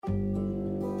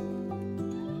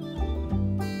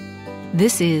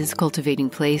This is Cultivating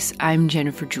Place. I'm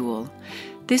Jennifer Jewell.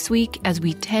 This week, as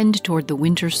we tend toward the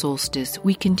winter solstice,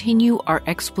 we continue our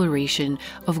exploration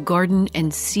of garden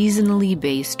and seasonally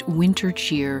based winter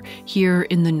cheer here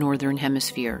in the Northern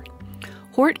Hemisphere.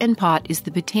 Hort and Pott is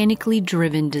the botanically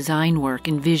driven design work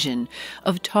and vision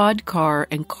of Todd Carr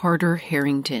and Carter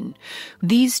Harrington.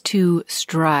 These two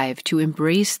strive to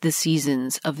embrace the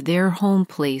seasons of their home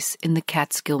place in the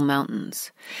Catskill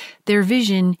Mountains. Their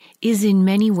vision is in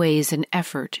many ways an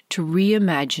effort to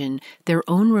reimagine their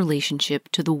own relationship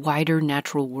to the wider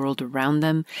natural world around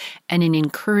them and an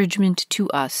encouragement to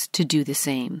us to do the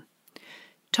same.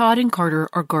 Todd and Carter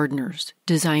are gardeners,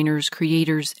 designers,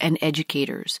 creators, and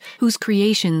educators whose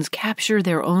creations capture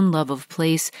their own love of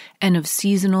place and of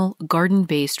seasonal,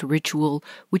 garden-based ritual,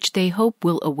 which they hope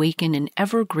will awaken an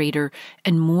ever greater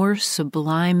and more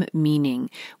sublime meaning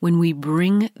when we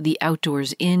bring the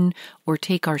outdoors in or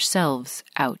take ourselves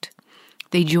out.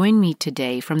 They join me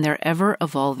today from their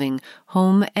ever-evolving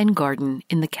home and garden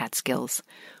in the Catskills.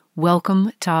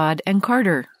 Welcome, Todd and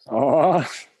Carter. Oh,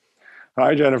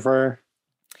 hi, Jennifer.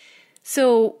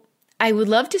 So I would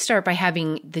love to start by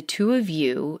having the two of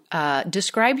you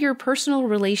describe your personal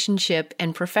relationship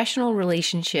and professional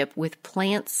relationship with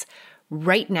plants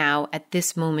right now at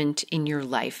this moment in your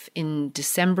life in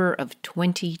December of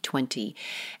 2020.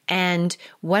 And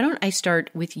why don't I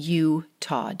start with you,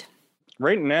 Todd?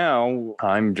 Right now,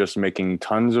 I'm just making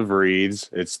tons of wreaths.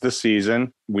 It's the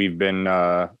season. We've been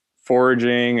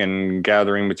foraging and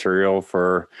gathering material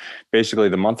for basically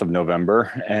the month of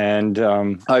November. And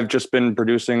I've just been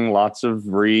producing lots of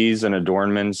wreaths and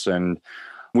adornments. And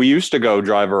we used to go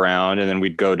drive around and then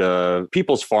we'd go to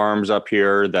people's farms up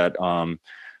here that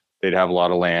they'd have a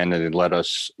lot of land and they'd let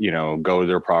us, go to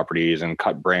their properties and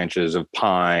cut branches of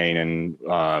pine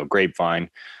and grapevine.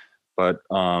 But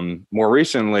more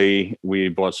recently, we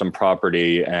bought some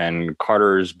property and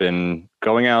Carter's been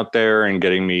going out there and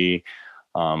getting me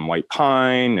white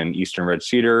pine and eastern red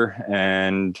cedar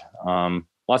and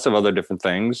lots of other different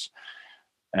things.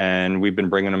 And we've been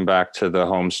bringing them back to the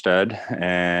homestead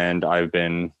and I've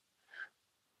been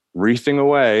wreathing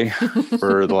away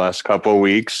for the last couple of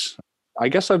weeks. I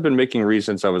guess I've been making wreaths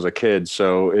since I was a kid.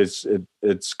 So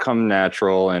it's come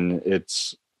natural and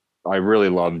I really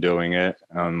love doing it.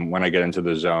 When I get into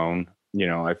the zone,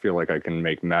 I feel like I can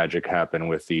make magic happen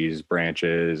with these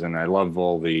branches. And I love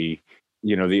all the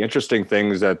interesting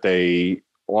things that they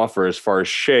offer as far as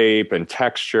shape and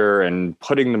texture and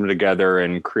putting them together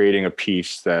and creating a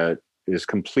piece that is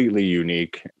completely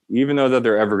unique. Even though that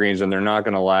they're evergreens and they're not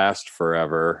going to last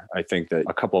forever, I think that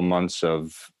a couple months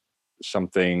of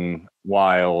something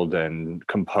wild and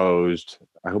composed,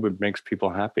 I hope it makes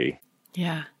people happy.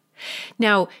 Yeah.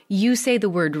 Now, you say the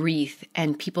word wreath,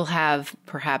 and people have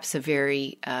perhaps a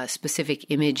very specific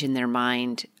image in their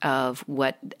mind of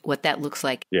what that looks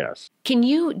like. Yes. Can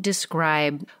you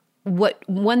describe what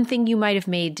one thing you might have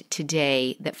made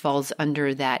today that falls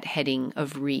under that heading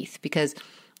of wreath? Because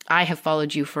I have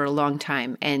followed you for a long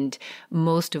time, and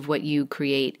most of what you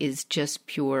create is just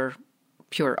pure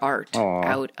art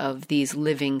out of these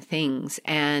living things.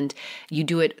 And you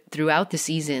do it throughout the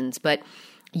seasons, but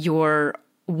your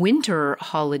winter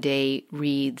holiday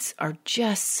wreaths are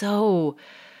just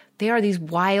they are these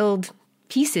wild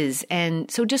pieces.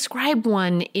 And so describe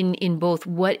one in both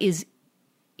what is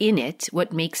in it,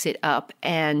 what makes it up,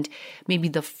 and maybe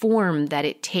the form that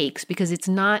it takes, because it's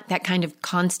not that kind of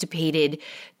constipated,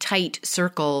 tight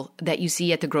circle that you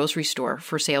see at the grocery store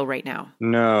for sale right now.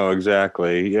 No,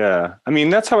 exactly. Yeah. I mean,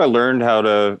 that's how I learned how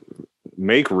to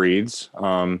make wreaths,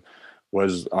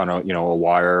 was on a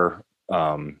wire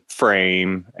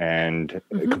frame and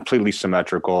completely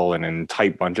symmetrical and in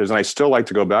tight bunches. And I still like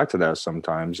to go back to that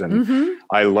sometimes. And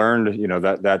I learned,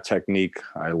 that technique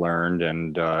I learned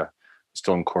and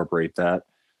still incorporate that.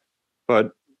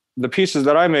 But the pieces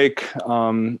that I make,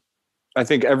 I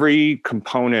think every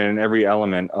component and every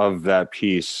element of that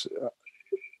piece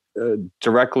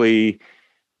directly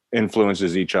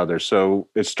influences each other. So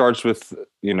it starts with,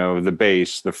 the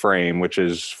base, the frame, which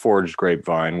is foraged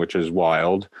grapevine, which is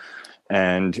wild.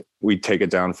 And we take it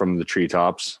down from the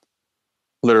treetops,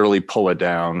 literally pull it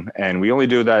down. And we only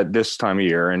do that this time of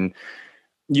year. And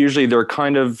usually they're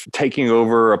kind of taking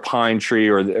over a pine tree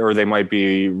or they might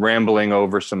be rambling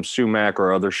over some sumac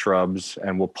or other shrubs.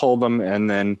 And we'll pull them and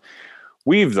then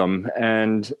weave them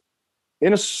and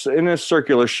in a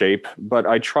circular shape. But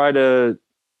I try to,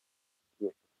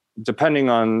 depending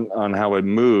on how it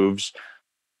moves,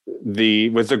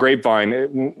 with the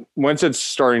grapevine, once it's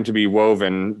starting to be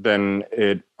woven, then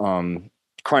it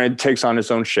kind of takes on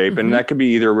its own shape. And that could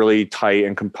be either really tight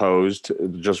and composed,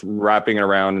 just wrapping it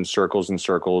around in circles and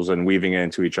circles and weaving it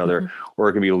into each other, or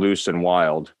it can be loose and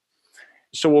wild.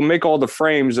 So we'll make all the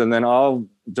frames, and then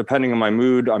depending on my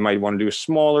mood, I might want to do a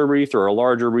smaller wreath or a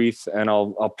larger wreath, and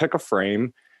I'll pick a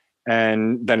frame,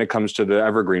 and then it comes to the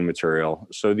evergreen material.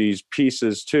 So these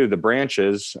pieces too, the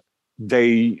branches,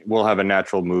 they will have a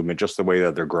natural movement just the way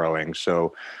that they're growing.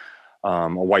 So a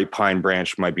white pine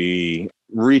branch might be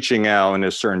reaching out in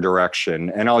a certain direction,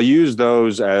 and I'll use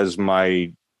those as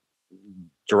my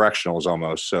directionals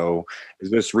almost. So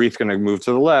is this wreath going to move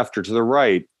to the left or to the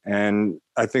right? And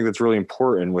I think that's really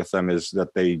important with them, is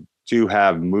that they do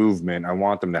have movement. I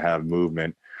want them to have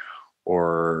movement,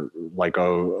 or like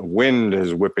a wind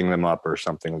is whipping them up or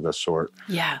something of this sort.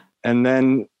 Yeah. And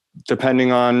then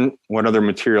depending on what other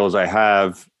materials I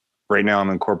have, right now I'm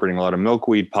incorporating a lot of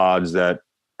milkweed pods that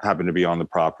happen to be on the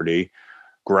property,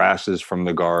 grasses from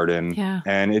the garden,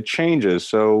 and it changes.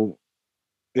 So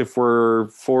if we're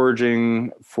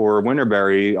foraging for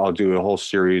winterberry, I'll do a whole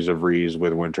series of wreaths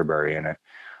with winterberry in it,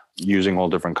 using all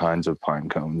different kinds of pine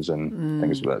cones and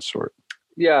things of that sort.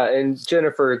 Yeah, and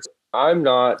Jennifer, I'm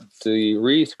not the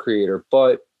wreath creator,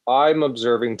 but I'm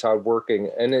observing Todd working,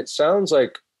 and it sounds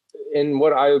like, in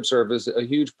what I observe, is a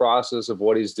huge process of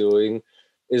what he's doing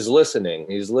is listening.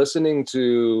 He's listening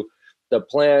to the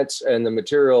plants and the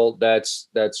material that's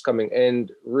coming,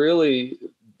 and really,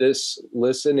 this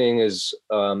listening is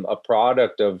a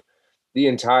product of the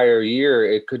entire year.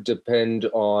 It could depend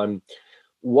on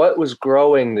what was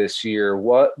growing this year,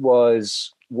 what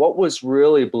was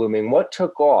really blooming, what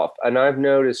took off. And I've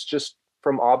noticed just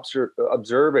from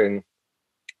observing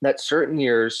that certain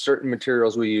years, certain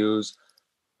materials we use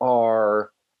are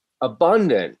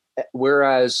abundant,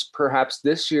 whereas perhaps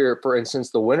this year, for instance,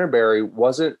 the winterberry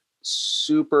wasn't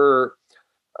super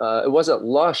it wasn't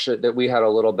lush, that we had a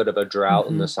little bit of a drought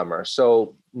in the summer.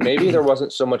 So maybe there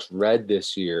wasn't so much red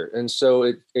this year. And so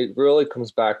it really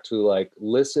comes back to like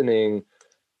listening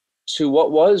to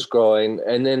what was growing,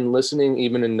 and then listening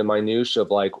even in the minutia of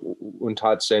like when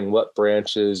Todd's saying what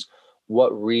branches, what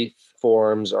wreath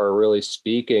forms are really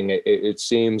speaking, it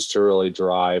seems to really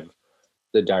drive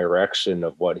the direction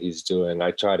of what he's doing.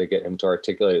 I try to get him to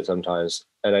articulate it sometimes,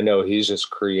 and I know he's just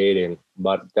creating,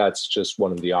 but that's just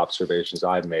one of the observations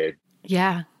I've made.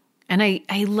 Yeah. And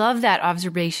I love that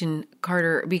observation,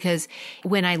 Carter, because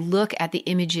when I look at the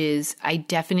images, I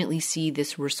definitely see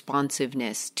this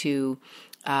responsiveness to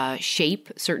shape,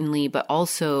 certainly, but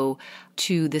also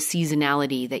to the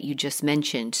seasonality that you just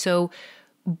mentioned. So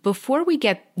before we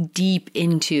get deep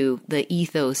into the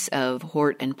ethos of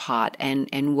Hort and Pott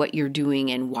and what you're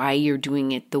doing and why you're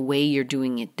doing it the way you're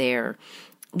doing it there,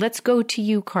 let's go to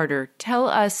you, Carter. Tell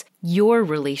us your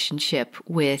relationship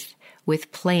with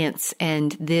plants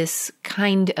and this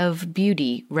kind of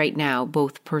beauty right now,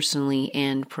 both personally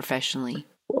and professionally.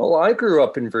 Well, I grew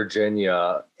up in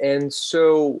Virginia, and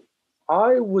so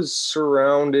I was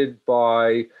surrounded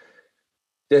by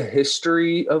the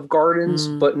history of gardens,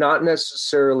 but not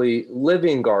necessarily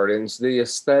living gardens. The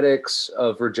aesthetics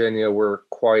of Virginia were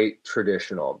quite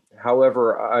traditional.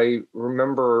 However, I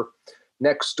remember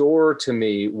next door to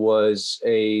me was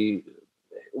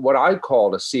what I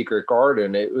called a secret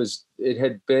garden. It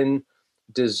had been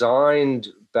designed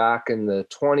back in the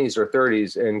 20s or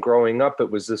 30s, and growing up, it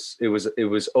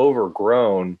was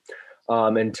overgrown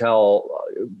until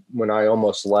when I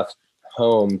almost left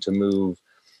home to move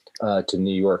to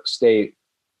New York State.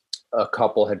 A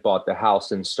couple had bought the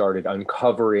house and started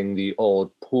uncovering the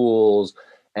old pools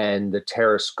and the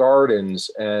terrace gardens.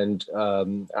 And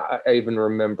I even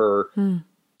remember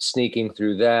sneaking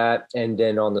through that. And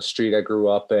then on the street I grew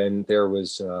up in, there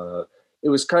was, it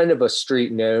was kind of a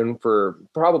street known for,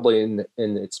 probably in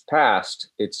its past,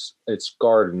 its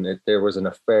garden. There was a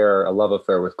love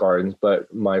affair with gardens,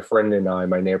 but my friend and I,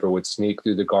 my neighbor, would sneak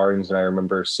through the gardens. And I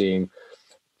remember seeing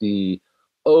the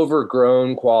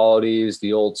overgrown qualities,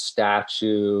 the old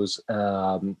statues,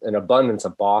 an abundance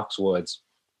of boxwoods.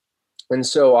 And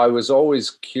so I was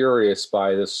always curious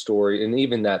by this story, and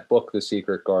even that book, The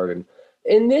Secret Garden.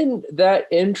 And then that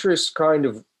interest kind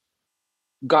of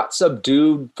got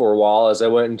subdued for a while as I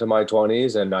went into my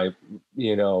 20s, and I,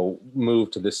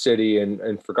 moved to the city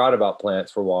and forgot about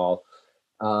plants for a while.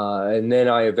 And then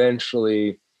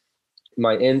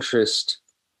my interest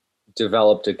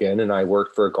developed again, and I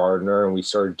worked for a gardener, and we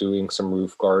started doing some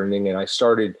roof gardening, and I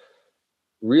started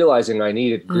realizing I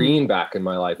needed green back in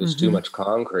my life. It was too much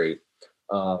concrete.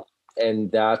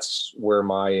 And that's where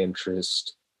my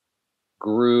interest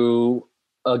grew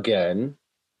again.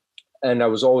 And I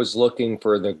was always looking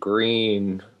for the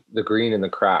green in the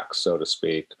cracks, so to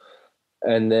speak.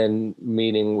 And then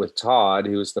meeting with Todd,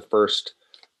 who was the first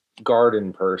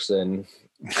garden person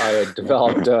I had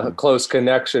developed a close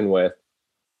connection with.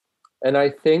 And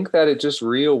I think that it just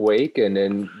reawakened,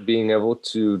 and being able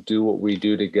to do what we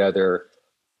do together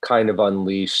kind of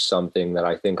unleashed something that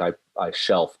I think I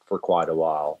shelved for quite a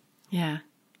while. Yeah.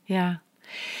 Yeah.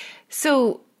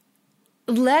 So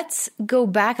let's go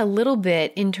back a little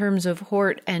bit in terms of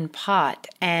Hort and Pott.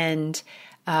 And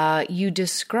you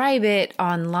describe it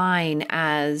online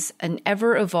as an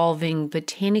ever-evolving,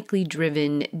 botanically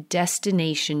driven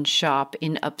destination shop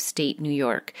in upstate New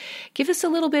York. Give us a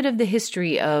little bit of the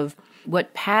history of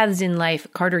what paths in life.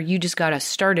 Carter, you just got us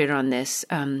started on this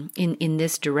in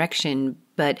this direction,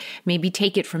 but maybe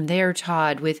take it from there,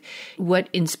 Todd, with what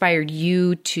inspired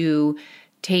you to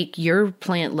take your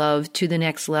plant love to the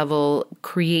next level,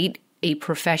 create a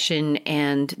profession,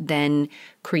 and then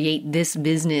create this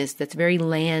business that's very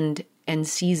land and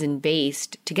season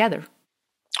based together.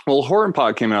 Well, Hort and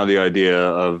Pott came out of the idea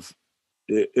of,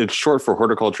 it's short for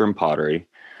horticulture and pottery.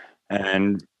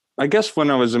 And I guess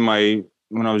when I was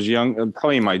young,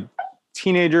 probably in my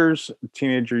teenager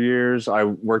years, I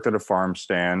worked at a farm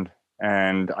stand,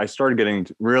 and I started getting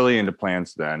really into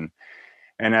plants then.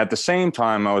 And at the same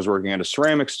time, I was working at a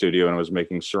ceramic studio, and I was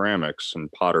making ceramics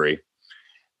and pottery.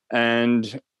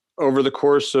 And over the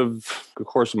course of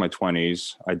my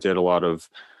 20s, I did a lot of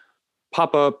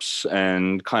pop-ups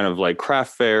and kind of like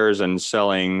craft fairs and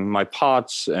selling my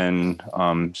pots and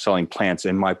selling plants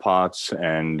in my pots.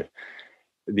 And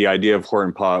the idea of Hort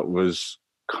and Pott was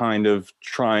kind of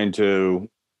trying to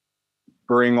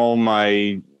bring all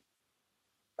my,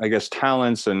 I guess,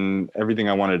 talents and everything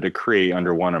I wanted to create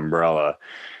under one umbrella.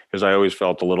 Because I always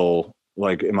felt a little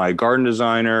like, am I a garden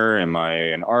designer? Am I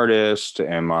an artist?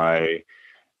 Am I,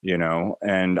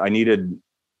 and I needed,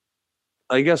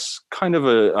 I guess, kind of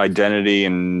a identity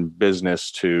and business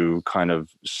to kind of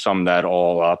sum that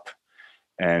all up.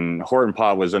 And Hort and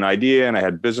Pott was an idea, and I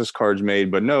had business cards made,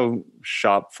 but no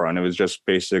shop front. It was just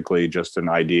basically just an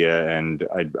idea, and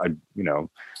I'd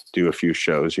do a few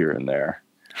shows here and there.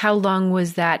 How long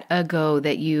was that ago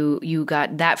that you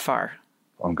got that far?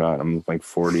 Oh God, I'm like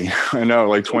 40. I know,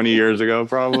 like 20 years ago,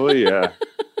 probably. Yeah,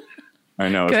 I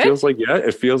know. Good.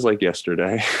 It feels like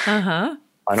yesterday. Uh-huh.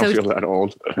 I don't feel that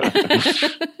old.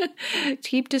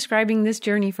 Keep describing this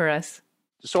journey for us.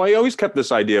 So I always kept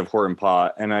this idea of Hort and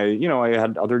Pott, and I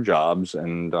had other jobs,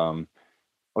 and I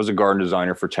was a garden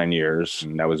designer for 10 years,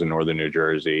 and that was in northern New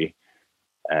Jersey.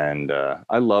 And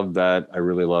I loved that. I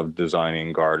really loved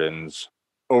designing gardens.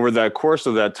 Over that course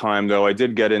of that time, though, I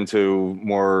did get into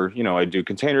more, I do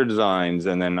container designs,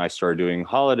 and then I started doing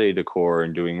holiday decor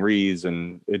and doing wreaths,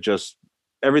 and it just,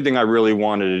 everything I really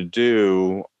wanted to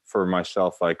do for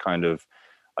myself, I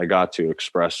got to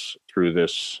express through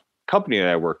this company that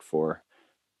I worked for.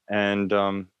 And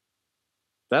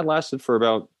that lasted for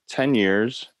about 10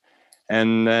 years.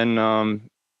 And then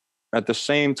at the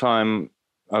same time,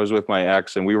 I was with my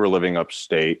ex, and we were living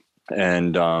upstate,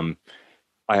 and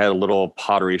I had a little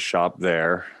pottery shop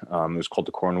there. It was called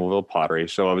the Cornwallville Pottery.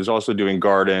 So I was also doing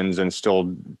gardens and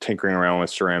still tinkering around with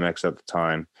ceramics at the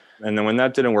time. And then when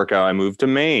that didn't work out, I moved to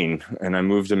Maine. And I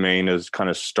moved to Maine as kind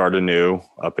of start anew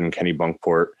up in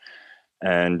Kennebunkport.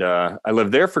 And I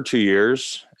lived there for 2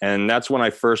 years. And that's when I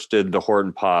first did the Hort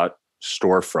and Pott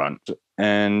storefront.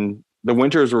 And the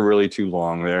winters were really too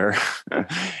long there.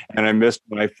 And I missed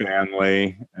my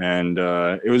family. And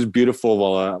it was beautiful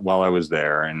while I was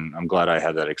there. And I'm glad I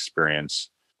had that experience.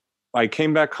 I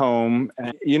came back home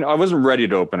and, I wasn't ready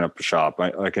to open up a shop.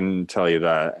 I can tell you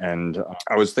that. And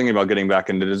I was thinking about getting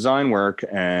back into design work.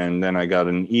 And then I got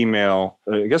an email,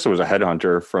 I guess it was a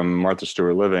headhunter from Martha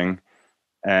Stewart Living.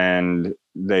 And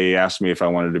they asked me if I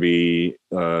wanted to be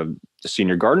the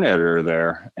senior garden editor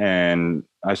there. And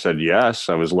I said, yes,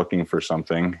 I was looking for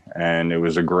something. And it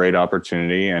was a great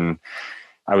opportunity. And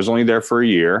I was only there for a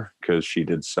year because she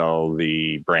did sell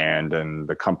the brand and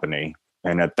the company.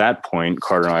 And at that point,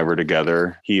 Carter and I were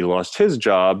together. He lost his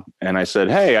job. And I said,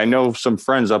 hey, I know some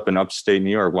friends up in upstate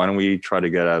New York. Why don't we try to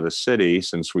get out of the city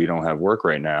since we don't have work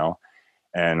right now?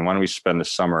 And why don't we spend the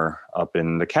summer up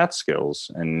in the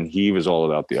Catskills? And he was all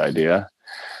about the idea.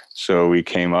 So we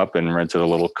came up and rented a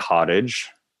little cottage.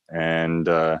 And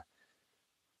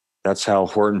that's how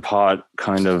Hort and Pott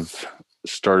kind of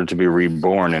started to be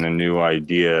reborn in a new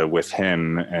idea with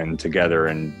him and together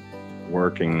and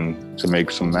working to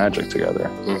make some magic together.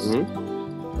 Mm-hmm.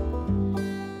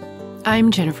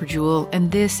 I'm Jennifer Jewell,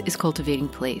 and this is Cultivating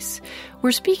Place.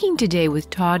 We're speaking today with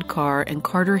Todd Carr and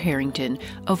Carter Harrington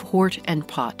of Hort and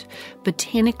Pott,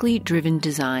 botanically driven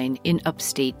design in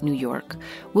upstate New York.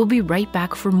 We'll be right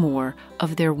back for more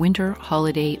of their winter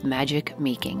holiday magic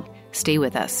making. Stay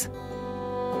with us.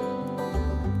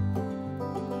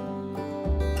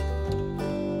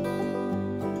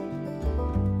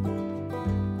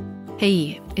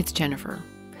 Hey, it's Jennifer.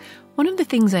 One of the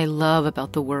things I love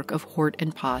about the work of Hort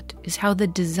and Pott is how the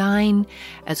design,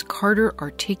 as Carter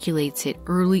articulates it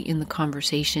early in the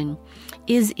conversation,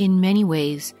 is in many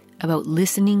ways about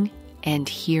listening and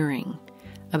hearing,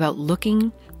 about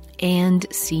looking and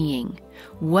seeing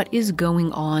what is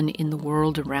going on in the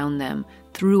world around them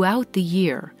throughout the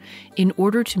year in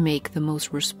order to make the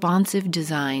most responsive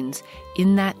designs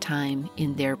in that time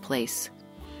in their place.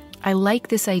 I like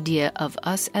this idea of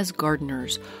us as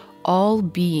gardeners all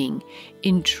being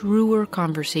in truer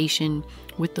conversation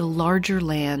with the larger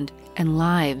land and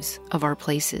lives of our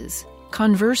places.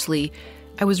 Conversely,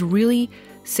 I was really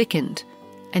sickened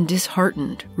and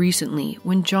disheartened recently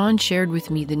when John shared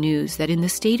with me the news that in the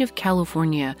state of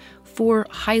California, 4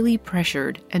 highly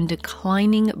pressured and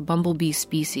declining bumblebee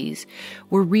species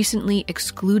were recently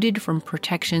excluded from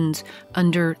protections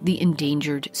under the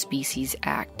Endangered Species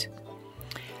Act.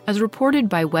 As reported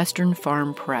by Western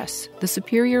Farm Press, the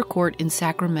Superior Court in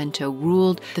Sacramento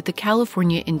ruled that the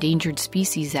California Endangered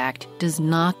Species Act does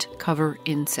not cover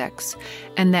insects,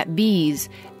 and that bees,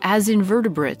 as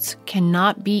invertebrates,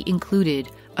 cannot be included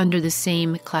under the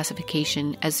same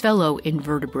classification as fellow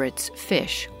invertebrates,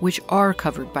 fish, which are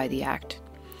covered by the Act.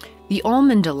 The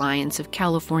Almond Alliance of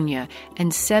California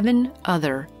and 7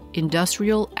 other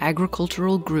industrial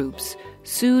agricultural groups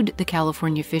sued the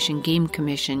California Fish and Game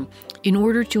Commission in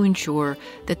order to ensure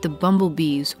that the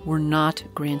bumblebees were not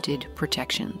granted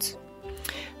protections.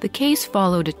 The case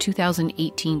followed a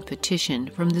 2018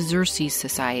 petition from the Xerces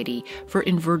Society for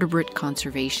Invertebrate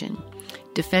Conservation,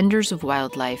 Defenders of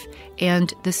Wildlife,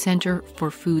 and the Center for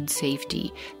Food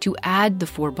Safety to add the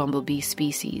 4 bumblebee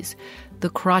species: the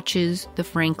crotches, the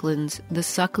franklins, the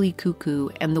suckly cuckoo,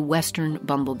 and the western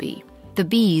bumblebee. The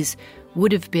bees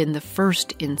would have been the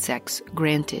first insects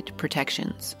granted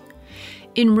protections.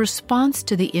 In response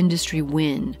to the industry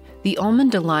win, the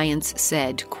Almond Alliance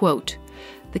said, quote,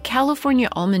 "The California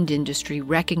almond industry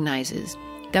recognizes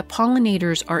that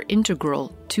pollinators are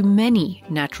integral to many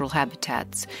natural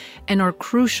habitats and are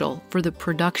crucial for the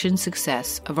production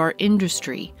success of our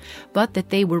industry, but that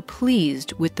they were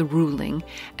pleased with the ruling,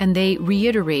 and they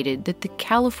reiterated that the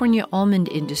California almond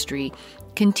industry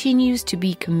continues to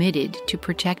be committed to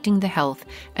protecting the health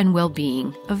and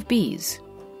well-being of bees."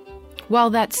 While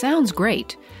that sounds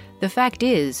great, the fact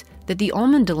is that the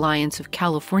Almond Alliance of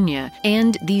California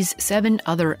and these 7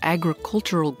 other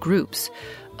agricultural groups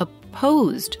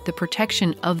opposed the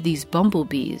protection of these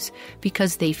bumblebees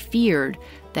because they feared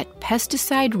that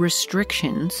pesticide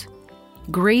restrictions,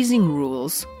 grazing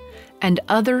rules, and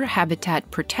other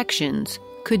habitat protections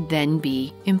could then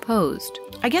be imposed.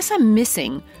 I guess I'm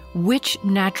missing which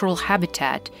natural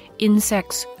habitat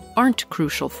insects aren't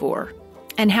crucial for,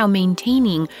 and how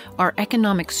maintaining our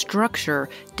economic structure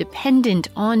dependent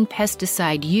on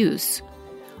pesticide use,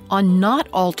 on not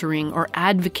altering or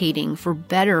advocating for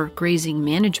better grazing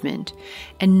management,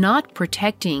 and not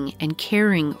protecting and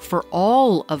caring for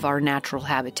all of our natural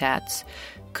habitats,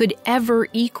 could ever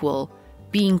equal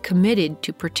being committed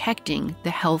to protecting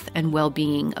the health and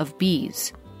well-being of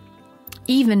bees,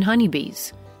 even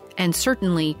honeybees, and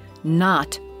certainly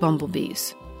not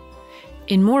bumblebees.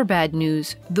 In more bad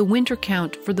news, the winter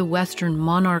count for the western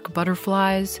monarch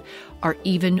butterflies are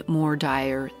even more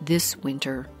dire this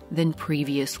winter than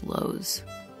previous lows.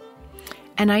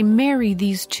 And I marry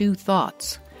these 2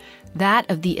 thoughts,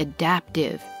 that of the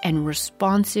adaptive and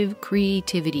responsive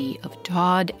creativity of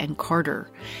Todd and Carter,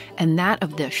 and that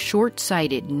of the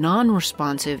short-sighted,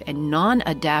 non-responsive, and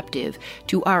non-adaptive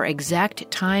to our exact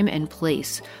time and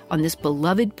place on this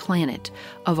beloved planet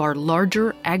of our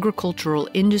larger agricultural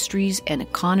industries and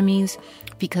economies,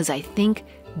 because I think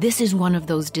this is one of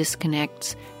those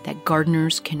disconnects that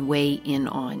gardeners can weigh in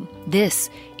on. This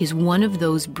is one of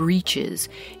those breaches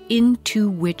into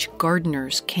which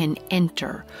gardeners can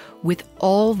enter with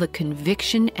all the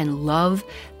conviction and love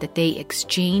that they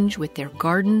exchange with their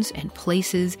gardens and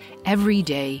places every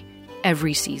day,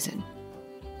 every season.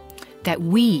 That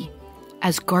we,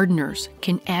 as gardeners,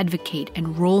 can advocate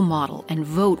and role model and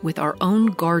vote with our own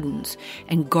gardens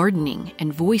and gardening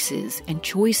and voices and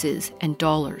choices and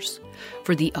dollars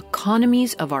for the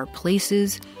economies of our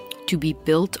places to be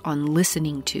built on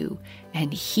listening to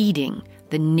and heeding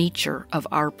the nature of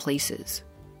our places.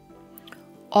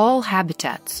 All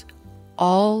habitats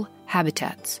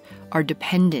are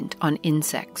dependent on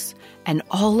insects, and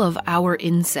all of our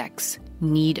insects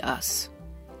need us,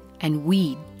 and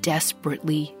we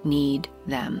desperately need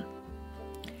them.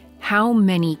 how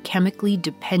many chemically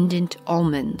dependent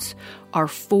almonds are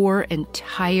 4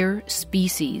 entire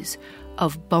species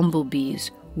of bumblebees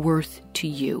worth to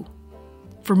you?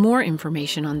 For more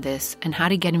information on this and how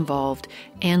to get involved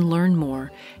and learn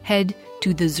more, head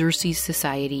to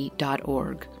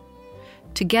thexercessociety.org.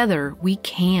 Together, we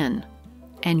can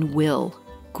and will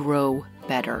grow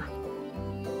better.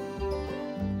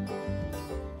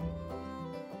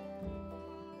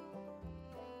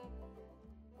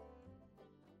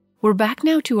 We're back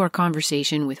now to our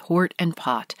conversation with Hort and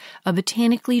Pott, a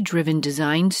botanically driven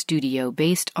design studio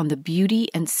based on the beauty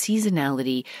and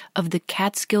seasonality of the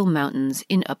Catskill Mountains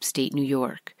in upstate New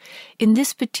York. In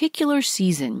this particular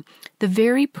season, the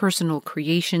very personal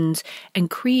creations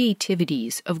and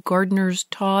creativities of gardeners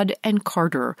Todd and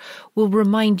Carter will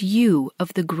remind you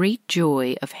of the great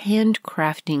joy of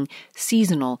handcrafting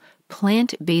seasonal,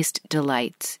 plant-based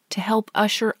delights to help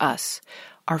usher us,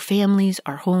 our families,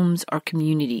 our homes, our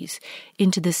communities,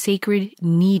 into the sacred,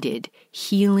 needed,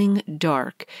 healing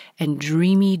dark and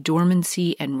dreamy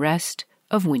dormancy and rest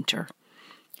of winter.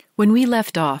 When we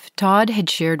left off, Todd had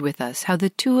shared with us how the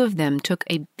two of them took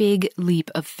a big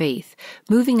leap of faith,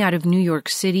 moving out of New York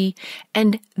City,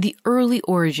 and the early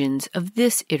origins of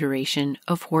this iteration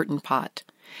of Hort and Pott.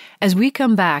 As we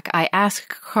come back, I ask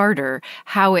Carter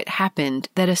how it happened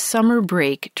that a summer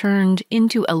break turned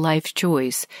into a life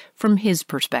choice from his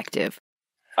perspective.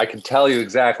 I can tell you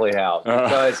exactly how,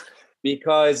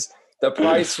 because the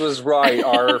price was right.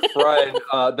 Our friend,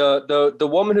 the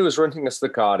woman who was renting us the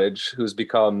cottage, who's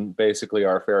become basically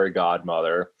our fairy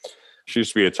godmother. She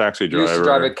used to be a taxi driver. Used to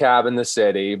drive a cab in the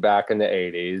city back in the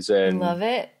 80s. And love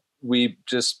it. We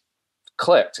just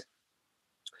clicked.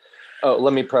 Oh,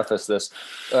 let me preface this.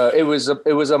 It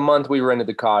was a month we rented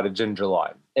the cottage in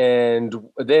July, and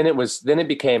then it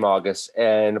became August.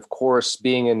 And of course,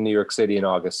 being in New York City in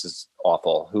August is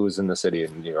awful. Who is in the city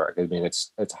in New York? I mean,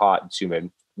 it's hot, it's humid.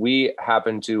 We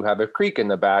happened to have a creek in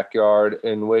the backyard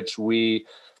in which we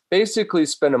basically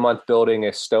spent a month building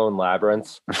a stone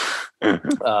labyrinth.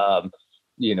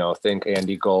 Think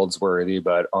Andy Goldsworthy,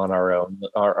 but on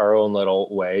our own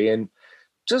little way. And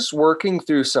just working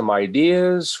through some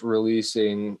ideas,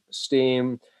 releasing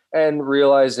steam, and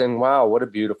realizing, wow, what a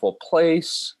beautiful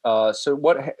place.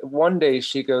 One day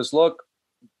she goes, look,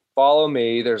 follow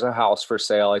me. There's a house for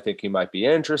sale. I think you might be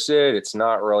interested. It's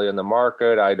not really in the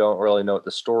market. I don't really know what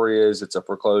the story is. It's a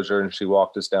foreclosure. And she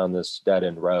walked us down this dead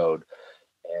end road,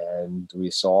 and we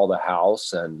saw the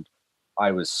house, and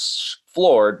I was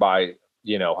floored by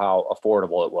how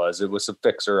affordable it was. It was a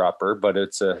fixer-upper, but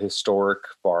it's a historic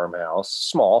farmhouse,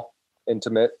 small,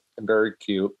 intimate, and very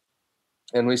cute.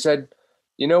 And we said,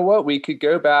 you know what? We could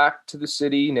go back to the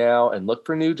city now and look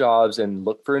for new jobs and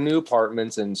look for new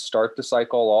apartments and start the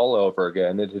cycle all over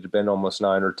again. It had been almost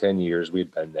 9 or 10 years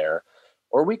we'd been there.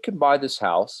 Or we could buy this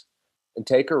house and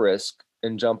take a risk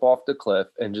and jump off the cliff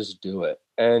and just do it.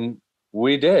 And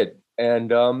we did.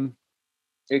 And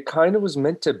it kind of was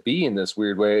meant to be in this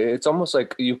weird way. It's almost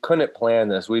like you couldn't plan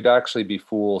this. We'd actually be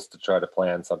fools to try to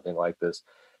plan something like this.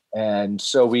 And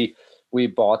so we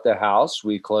bought the house,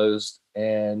 we closed,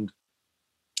 and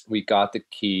we got the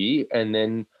key. And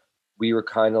then we were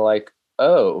kind of like,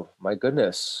 oh my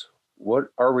goodness, what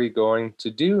are we going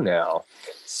to do now?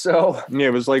 So yeah,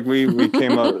 it was like we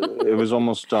came up, it was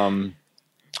almost,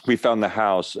 we found the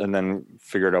house and then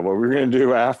figured out what we were going to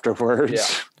do afterwards. Yeah.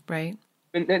 Right.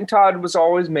 And Todd was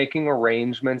always making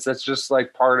arrangements. That's just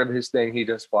like part of his thing. He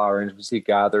does flower arrangements. He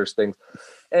gathers things.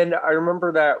 And I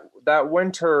remember that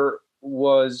winter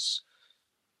was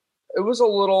a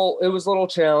little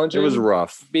challenging. It was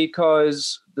rough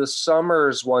because the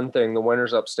summer's one thing, the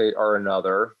winters upstate are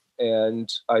another.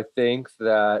 And I think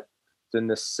that the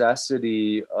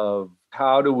necessity of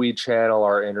how do we channel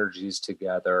our energies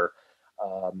together,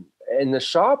 and the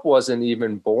shop wasn't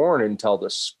even born until the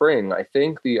spring. I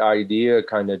think the idea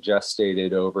kind of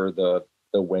gestated over the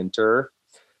winter.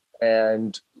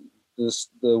 And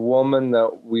the woman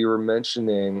that we were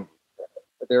mentioning,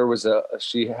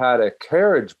 she had a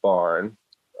carriage barn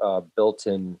built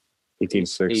in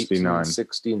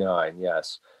 1869,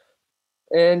 yes.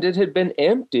 And it had been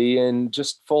empty and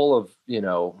just full of,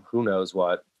 who knows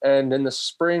what. And in the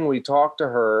spring, we talked to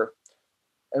her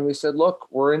and we said, look,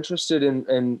 we're interested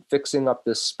in fixing up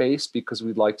this space because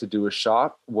we'd like to do a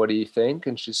shop. What do you think?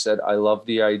 And she said, I love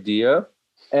the idea.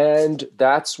 And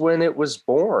that's when it was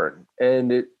born.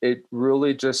 And it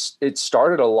really it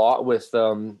started a lot with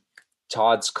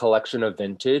Todd's collection of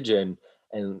vintage and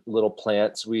little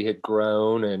plants we had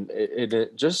grown. And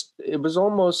it was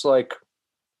almost like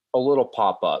a little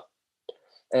pop-up.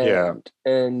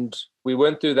 And we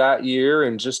went through that year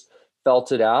and just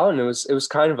felt it out, and it was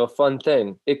kind of a fun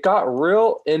thing. It got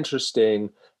real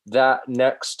interesting that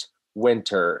next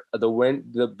winter,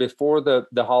 before the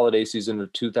holiday season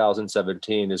of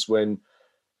 2017 is when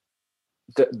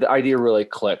the idea really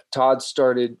clicked. Todd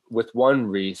started with one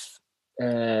wreath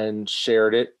and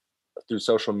shared it through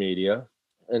social media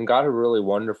and got a really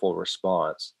wonderful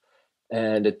response.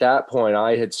 And at that point,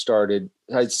 I'd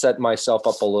set myself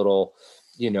up a little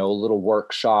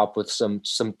workshop with some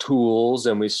tools,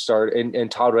 and we started.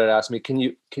 And Todd would ask me, "Can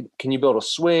you build a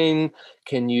swing?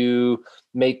 Can you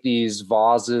make these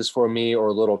vases for me, or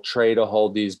a little tray to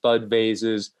hold these bud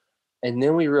vases?" And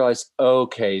then we realized,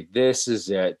 okay, this is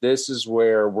it. This is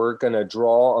where we're going to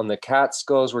draw on the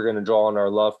Catskills. We're going to draw on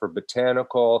our love for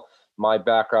botanical, my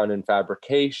background in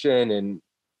fabrication,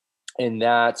 and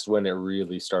that's when it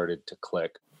really started to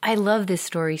click. I love this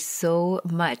story so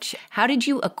much. How did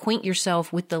you acquaint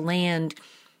yourself with the land,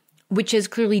 which has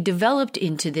clearly developed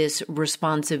into this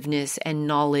responsiveness and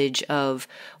knowledge of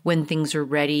when things are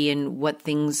ready and what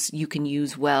things you can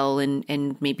use well,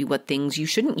 and maybe what things you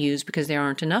shouldn't use because there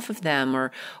aren't enough of them,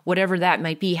 or whatever that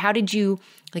might be? How did you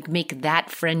make that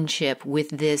friendship with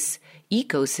this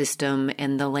ecosystem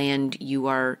and the land you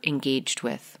are engaged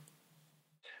with?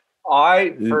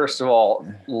 I, first of all,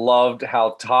 loved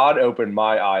how Todd opened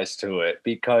my eyes to it,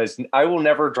 because I will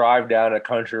never drive down a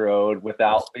country road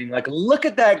without being like, look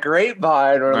at that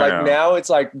grapevine, or now it's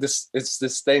like this, it's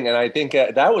this thing. And I think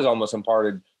that was almost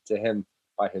imparted to him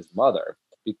by his mother,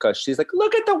 because she's like,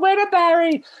 look at the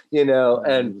winterberry,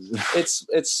 and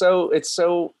it's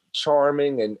so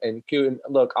charming and cute. And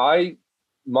look,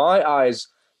 my eyes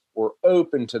were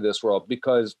open to this world,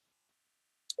 because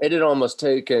it had almost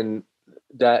taken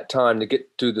that time to get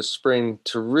through the spring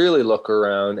to really look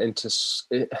around and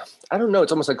I don't know,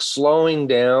 it's almost like slowing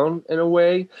down in a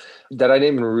way that I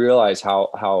didn't even realize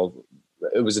how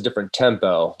it was a different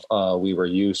tempo we were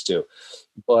used to.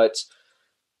 But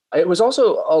it was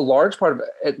also a large part of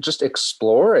it, just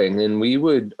exploring. And we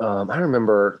would, I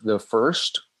remember the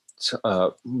first,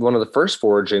 one of the first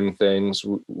foraging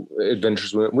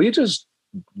adventures,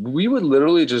 we would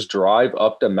literally just drive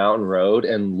up the mountain road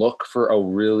and look for a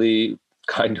really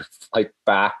kind of like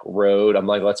back road. I'm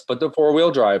like, let's put the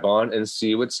 4-wheel drive on and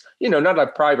see what's, not a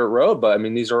private road, but I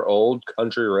mean, these are old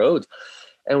country roads.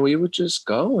 And we would just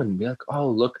go and be like, oh,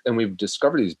 look. And we've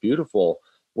discovered these beautiful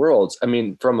worlds. I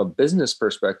mean, from a business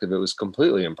perspective, it was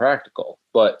completely impractical,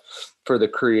 but for the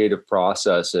creative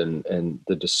process and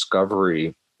the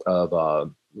discovery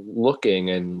of looking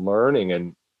and learning,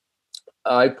 and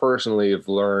I personally have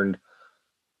learned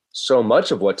so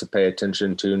much of what to pay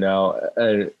attention to now.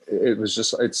 And it was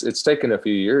just, it's taken a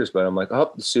few years, but I'm like,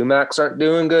 oh, the sumacs aren't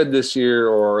doing good this year,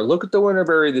 or look at the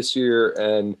winterberry this year.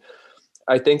 And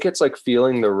I think it's like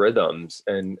feeling the rhythms,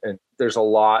 and there's a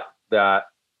lot that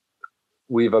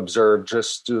we've observed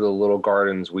just through the little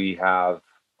gardens we have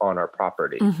on our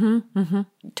property. Mm-hmm, mm-hmm.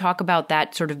 Talk about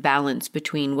that sort of balance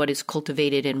between what is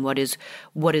cultivated and what is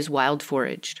wild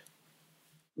foraged.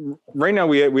 Right now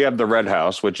we have the Red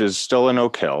House, which is still in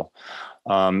Oak Hill.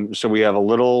 So we have a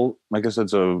little, I guess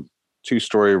it's a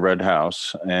 2-story red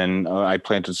house, and I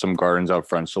planted some gardens out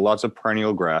front. So lots of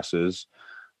perennial grasses,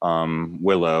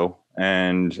 willow,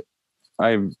 and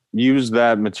I've used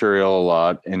that material a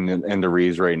lot in the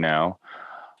wreaths right now.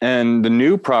 And the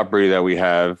new property that we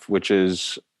have,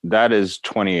 that is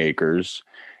 20 acres.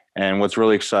 And what's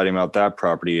really exciting about that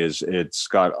property is it's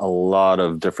got a lot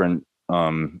of different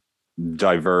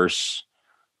diverse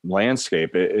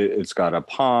landscape. It's got a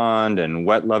pond and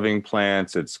wet loving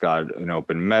plants. It's got an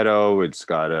open meadow. It's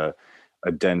got a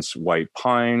dense white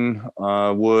pine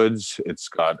woods. It's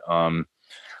got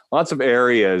lots of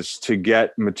areas to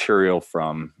get material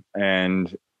from.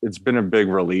 And it's been a big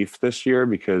relief this year,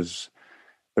 because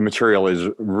the material is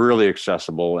really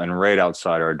accessible and right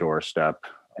outside our doorstep.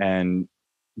 And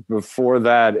before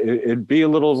that, it'd be a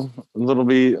little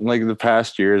bit like the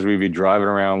past years. We'd be driving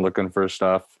around looking for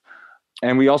stuff.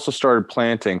 And we also started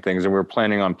planting things, and we're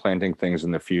planning on planting things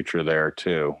in the future there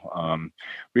too.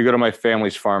 We go to my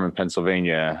family's farm in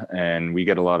Pennsylvania, and we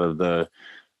get a lot of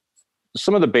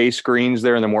some of the base greens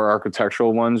there, and the more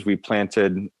architectural ones we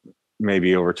planted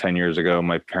maybe over 10 years ago.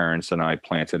 My parents and I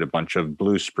planted a bunch of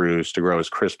blue spruce to grow as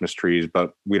Christmas trees,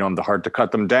 but we don't have the heart to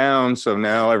cut them down. So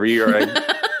now every year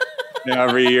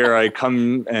I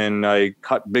come and I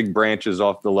cut big branches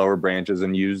off the lower branches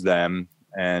and use them.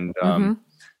 And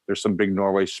there's some big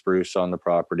Norway spruce on the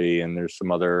property, and there's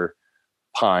some other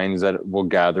pines that will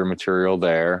gather material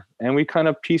there. And we kind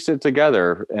of piece it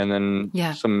together, and then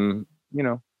some,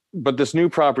 but this new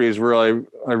property is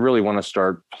I really want to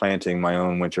start planting my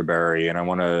own winterberry, and I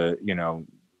want to,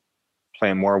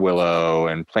 plant more willow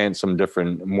and plant some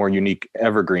different, more unique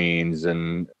evergreens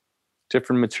and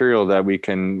different material that we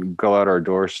can go out our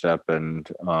doorstep and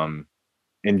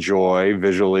enjoy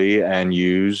visually and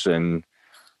use and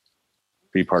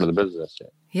be part of the business.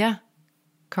 Yeah.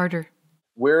 Carter.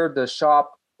 Where the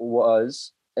shop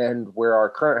was and where our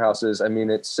current house is, I mean,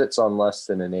 it sits on less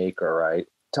than an acre, right?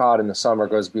 Todd in the summer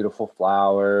grows beautiful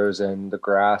flowers and the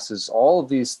grasses,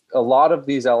 a lot of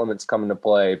these elements come into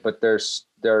play, but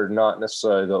they're not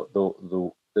necessarily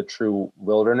the true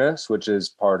wilderness, which is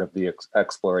part of the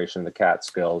exploration of the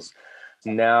Catskills.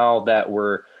 Now that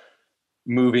we're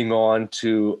moving on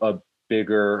to a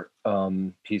bigger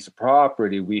piece of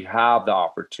property, we have the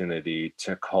opportunity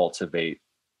to cultivate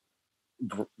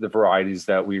the varieties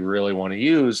that we really want to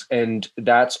use. And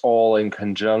that's all in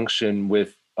conjunction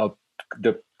with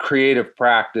the creative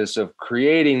practice of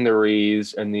creating the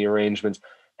wreaths and the arrangements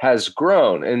has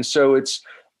grown. And so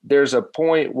there's a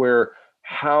point where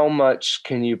how much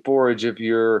can you forage if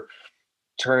you're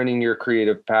turning your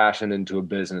creative passion into a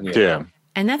business? Yeah.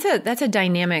 And that's a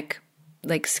dynamic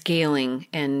like scaling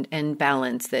and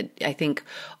balance that I think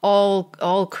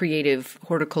all creative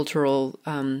horticultural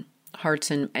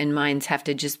hearts and minds have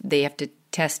to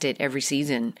test it every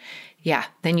season. Yeah.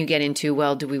 Then you get into,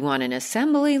 well, do we want an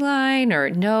assembly line or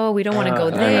no, we don't want to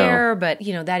go there. But,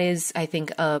 that is, I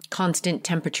think, a constant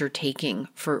temperature taking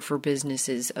for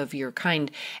businesses of your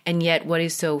kind. And yet what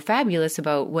is so fabulous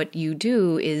about what you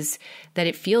do is that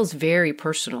it feels very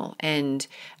personal. And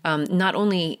not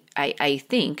only, I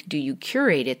think, do you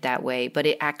curate it that way, but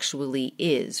it actually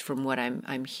is from what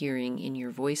I'm hearing in your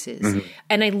voices. Mm-hmm.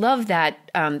 And I love that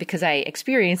because I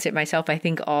experience it myself. I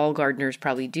think all gardeners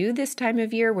probably do this time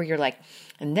of year where you're like,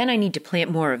 and then I need to plant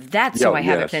more of that so I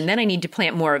have it. And then I need to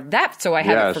plant more of that so I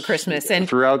have it for Christmas. And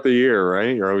throughout the year,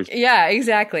 right? You're always... Yeah,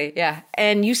 exactly. Yeah.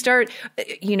 And you start,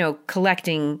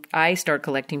 collecting. I start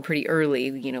collecting pretty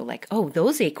early, like, oh,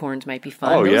 those acorns might be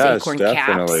fun. Those acorn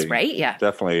caps, right? Yeah.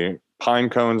 Definitely. Pine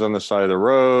cones on the side of the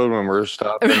road when we're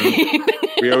stopping.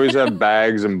 We always have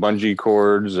bags and bungee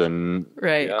cords and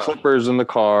clippers in the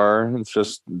car. It's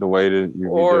just the way to.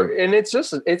 And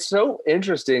it's so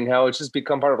interesting how it's just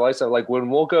become part of lifestyle. Like when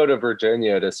we'll go to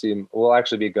Virginia to see, we'll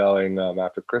actually be going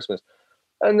after Christmas,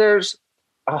 and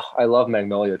I love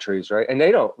magnolia trees, right? And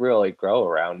they don't really grow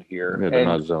around here. Yeah, they're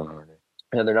not zone hardy.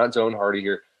 And they're not zone hardy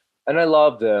here. And I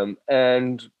love them.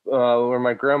 And where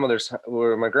my grandmother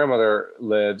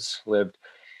lived,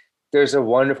 there's a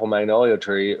wonderful magnolia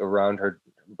tree around her,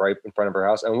 right in front of her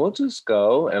house. And we'll just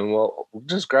go and we'll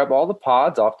just grab all the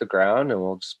pods off the ground and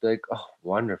we'll just be like, oh,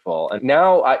 wonderful. And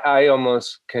now I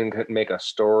almost can make a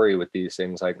story with these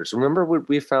things. Like, remember when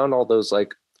we found all those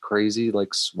like crazy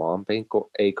like swamp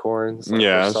acorns?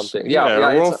 Or something.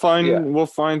 We'll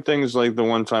find things like the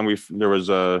one time there was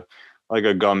a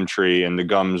gum tree and the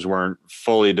gums weren't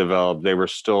fully developed. They were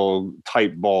still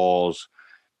tight balls.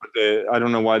 I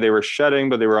don't know why they were shedding,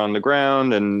 but they were on the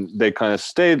ground and they kind of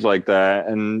stayed like that.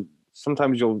 And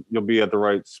sometimes you'll be at the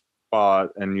right spot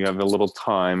and you have a little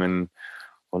time and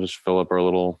we'll just fill up our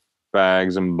little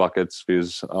bags and buckets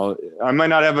because I might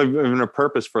not have even a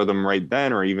purpose for them right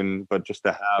then but just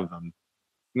to have them.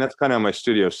 And that's kind of my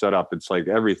studio setup. It's like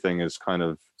everything is kind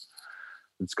of,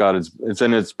 it's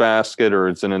in its basket or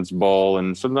it's in its bowl,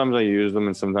 and sometimes I use them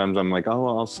and sometimes I'm like,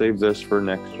 oh, I'll save this for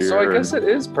next year. So I guess it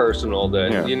is personal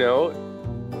then,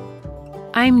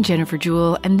 I'm Jennifer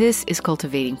Jewell, and this is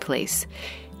Cultivating Place.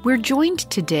 We're joined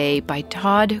today by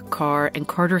Todd Carr and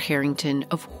Carter Harrington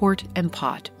of Hort and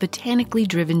Pott, botanically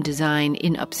driven design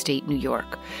in upstate New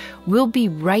York. We'll be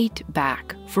right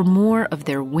back for more of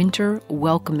their winter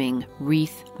welcoming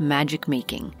wreath magic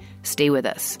making. Stay with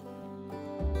us.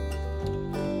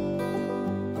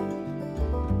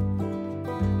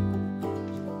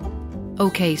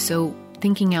 Okay, so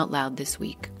thinking out loud this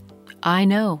week. I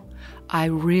know, I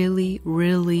really,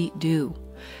 really do.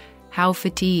 How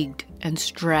fatigued and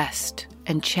stressed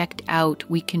and checked out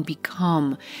we can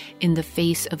become in the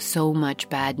face of so much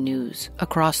bad news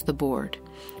across the board.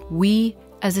 We,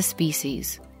 as a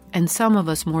species, and some of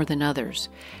us more than others,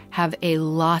 have a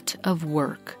lot of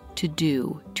work to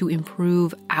do to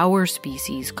improve our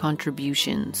species'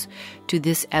 contributions to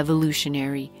this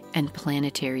evolutionary and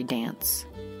planetary dance.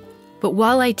 But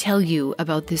while I tell you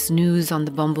about this news on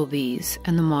the bumblebees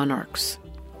and the monarchs,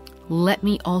 let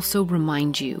me also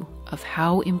remind you of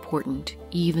how important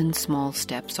even small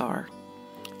steps are.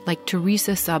 like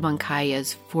Teresa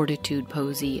Sabancaya's Fortitude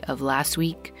Posy of last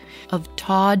week, of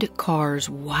Todd Carr's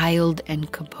wild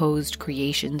and composed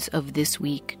creations of this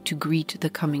week to greet the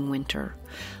coming winter,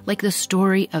 like the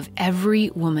story of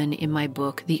every woman in my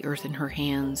book, The Earth in Her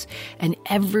Hands, and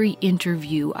every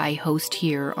interview I host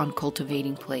here on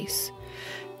Cultivating Place.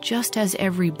 Just as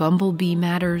every bumblebee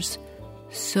matters,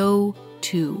 so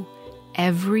too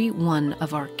every one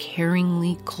of our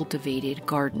caringly cultivated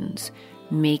gardens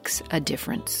makes a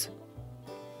difference.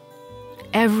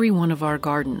 Every one of our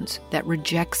gardens that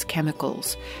rejects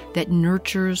chemicals, that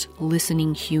nurtures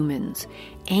listening humans,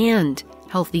 and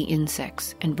healthy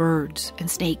insects and birds and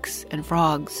snakes and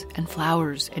frogs and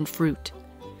flowers and fruit.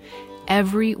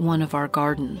 Every one of our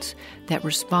gardens that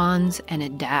responds and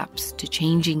adapts to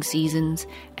changing seasons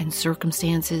and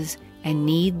circumstances and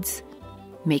needs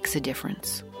makes a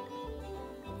difference.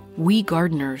 We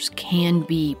gardeners can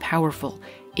be powerful,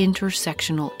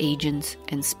 intersectional agents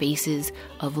and spaces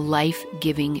of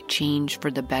life-giving change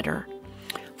for the better,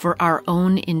 for our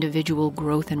own individual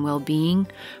growth and well-being,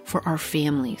 for our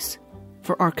families,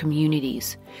 for our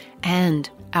communities, and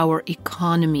our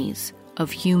economies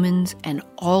of humans and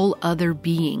all other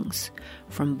beings,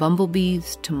 from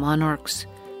bumblebees to monarchs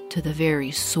to the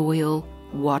very soil,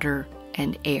 water,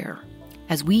 and air.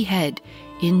 As we head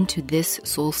into this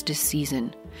solstice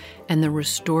season and the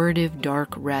restorative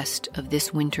dark rest of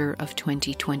this winter of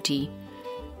 2020,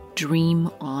 dream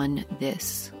on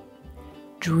this.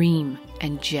 Dream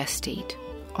and gestate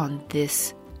on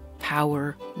this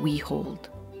power we hold.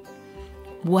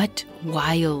 What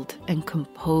wild and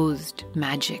composed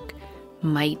magic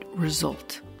might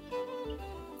result?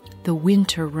 The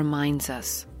winter reminds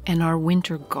us, and our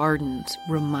winter gardens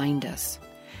remind us,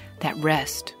 that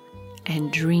rest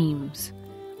and dreams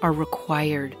are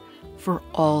required for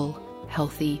all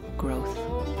healthy growth.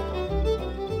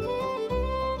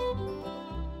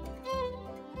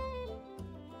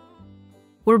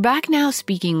 We're back now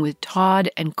speaking with Todd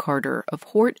and Carter of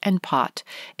Hort and Pott,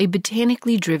 a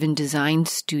botanically driven design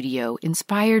studio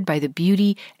inspired by the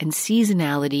beauty and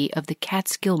seasonality of the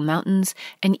Catskill Mountains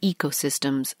and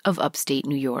ecosystems of upstate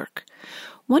New York.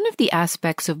 One of the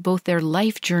aspects of both their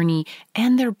life journey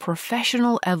and their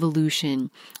professional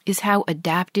evolution is how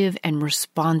adaptive and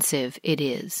responsive it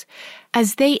is.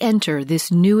 As they enter this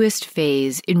newest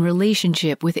phase in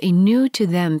relationship with a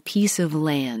new-to-them piece of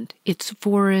land, its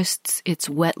forests, its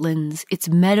wetlands, its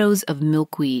meadows of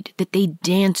milkweed that they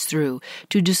dance through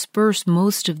to disperse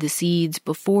most of the seeds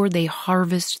before they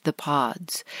harvest the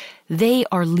pods, they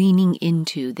are leaning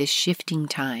into this shifting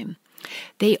time.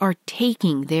 They are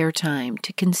taking their time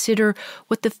to consider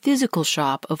what the physical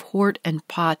shop of Hort and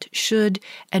Pott should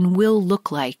and will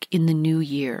look like in the new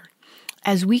year.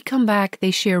 As we come back,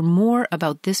 they share more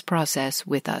about this process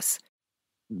with us.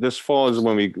 This fall is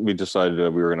when we decided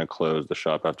that we were going to close the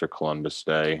shop after Columbus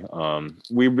Day.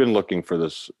 We've been looking for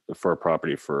a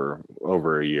property for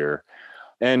over a year,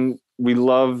 and we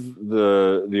love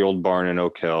the old barn in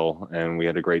Oak Hill, and we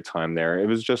had a great time there. It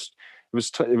was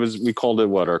we called it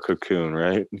our cocoon,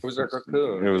 right? It was our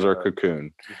cocoon. It was our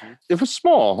cocoon. Mm-hmm. It was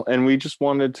small, and we just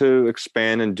wanted to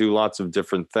expand and do lots of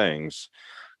different things,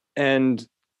 and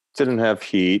didn't have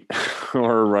heat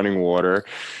or running water.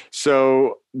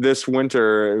 So last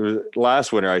winter,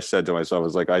 I said to myself, I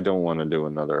was like, I don't want to do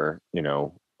another,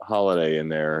 holiday in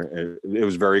there. It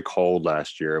was very cold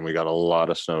last year, and we got a lot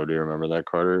of snow. Do you remember that,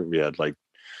 Carter? We had like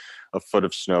a foot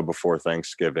of snow before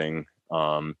Thanksgiving.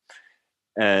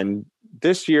 And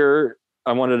this year,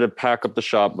 I wanted to pack up the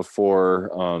shop before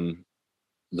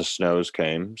the snows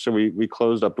came. So we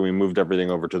closed up and we moved everything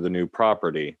over to the new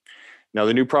property. Now,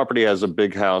 the new property has a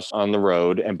big house on the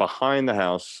road, and behind the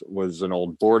house was an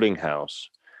old boarding house.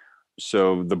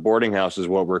 So the boarding house is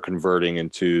what we're converting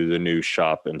into the new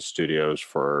shop and studios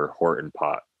for Hort and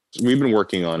Pott. We've been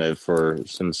working on it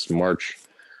since March,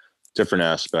 different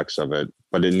aspects of it,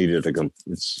 but it needed a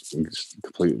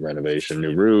complete renovation,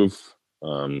 new roof.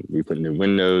 We put new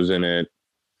windows in it,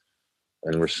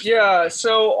 and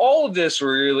so all of this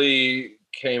really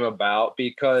came about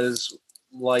because,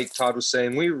 like Todd was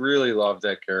saying, we really loved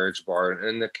that carriage barn,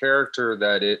 and the character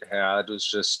that it had was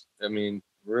just,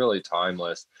 really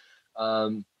timeless.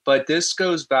 But this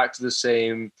goes back to the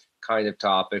same kind of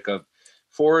topic of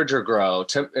forage or grow,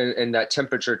 and that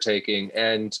temperature taking.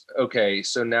 And okay,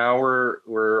 so now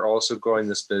we're also growing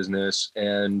this business,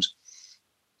 and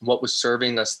what was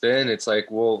serving us then, it's like,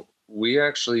 well, we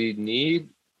actually need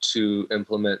to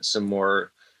implement some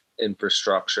more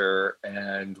infrastructure,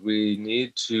 and we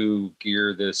need to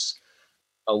gear this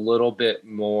a little bit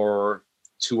more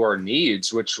to our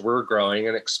needs, which we're growing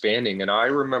and expanding. And I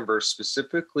remember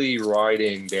specifically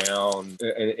writing down,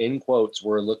 and in quotes,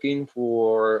 we're looking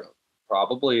for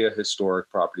probably a historic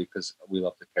property because we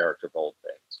love the character of old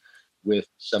things, with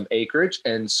some acreage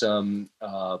and some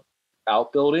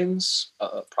outbuildings,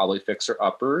 probably fixer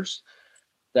uppers,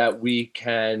 that we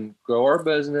can grow our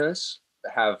business,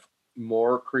 have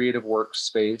more creative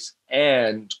workspace,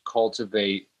 and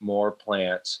cultivate more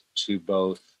plants to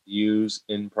both use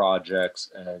in projects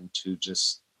and to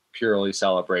just purely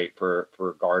celebrate for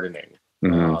gardening.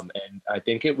 And I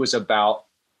think it was about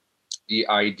the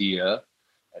idea,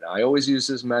 and I always use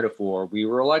this metaphor, we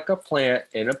were like a plant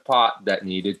in a pot that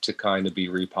needed to kind of be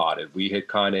repotted. We had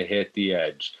kind of hit the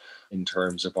edge in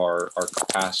terms of our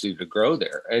capacity to grow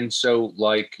there. And so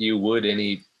like you would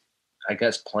any, I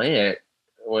guess, plant,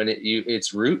 when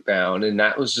it's root bound, and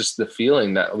that was just the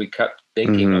feeling that we kept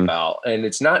thinking about. And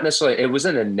it's not necessarily, it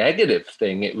wasn't a negative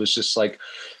thing. It was just like,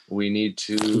 we need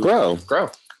to grow.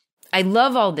 I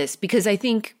love all this because I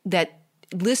think that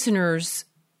listeners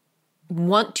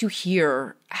want to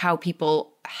hear how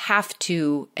people have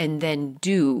to and then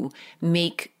do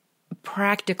make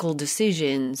practical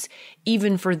decisions,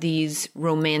 even for these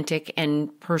romantic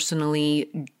and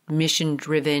personally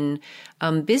mission-driven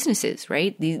businesses,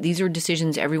 right? These are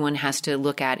decisions everyone has to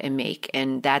look at and make,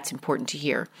 and that's important to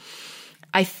hear.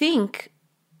 I think,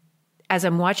 as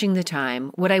I'm watching the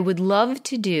time, what I would love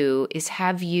to do is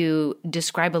have you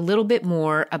describe a little bit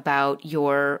more about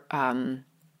your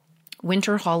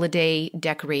winter holiday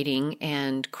decorating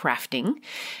and crafting.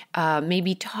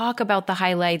 Maybe talk about the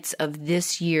highlights of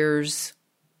this year's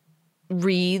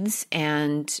wreaths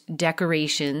and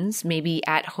decorations, maybe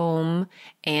at home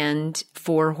and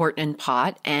for Hort and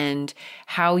Pott, and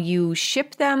how you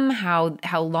ship them, how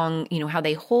long, how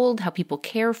they hold, how people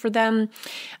care for them.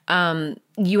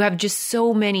 You have just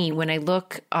so many. When I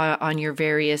look on your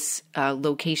various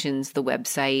locations, the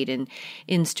website and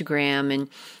Instagram,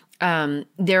 and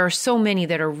there are so many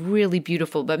that are really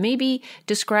beautiful, but maybe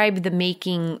describe the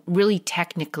making really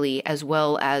technically as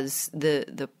well as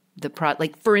the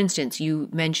like, for instance, you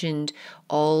mentioned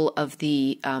all of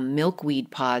the milkweed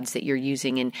pods that you're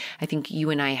using. And I think you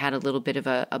and I had a little bit of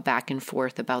a back and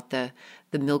forth about the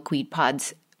milkweed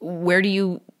pods. Where do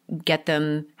you get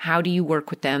them? How do you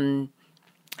work with them?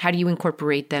 How do you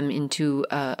incorporate them into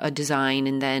a design?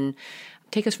 And then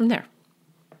take us from there.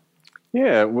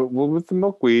 Yeah, well, with the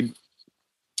milkweed,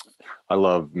 I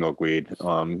love milkweed.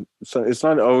 So it's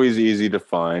not always easy to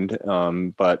find,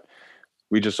 but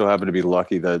we just so happen to be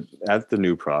lucky that at the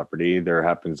new property, there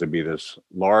happens to be this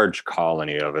large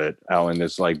colony of it out in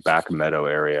this like back meadow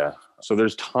area. So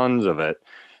there's tons of it.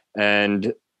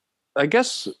 And I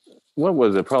guess, what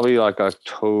was it? Probably like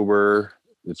October.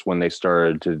 It's when they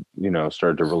started to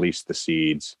release the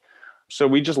seeds. So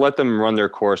we just let them run their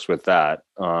course with that.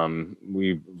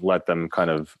 We let them kind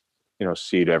of,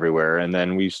 seed everywhere. And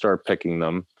then we start picking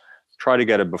them, try to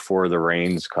get it before the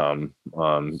rains come,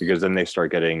 because then they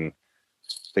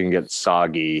can get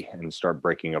soggy and start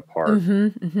breaking apart.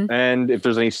 And if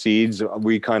there's any seeds,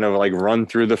 we kind of like run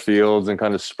through the fields and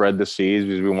kind of spread the seeds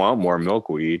because we want more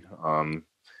milkweed.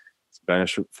 It's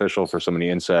beneficial for so many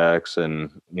insects,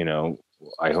 and,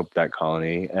 I hope that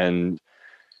colony. And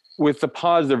with the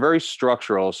pods, they're very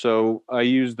structural. So I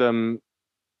use them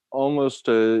almost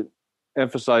to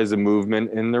emphasize the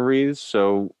movement in the wreaths.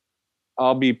 So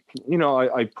I'll be,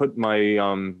 I put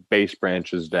my base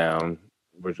branches down,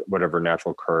 whatever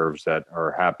natural curves that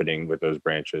are happening with those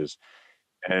branches,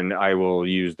 and I will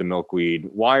use the milkweed,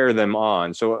 wire them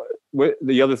on. So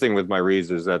the other thing with my wreaths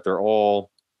is that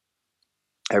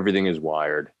everything is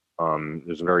wired.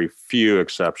 There's very few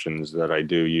exceptions that I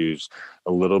do use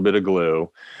a little bit of glue,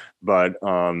 but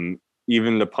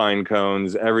even the pine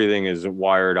cones, everything is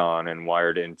wired on and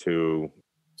wired into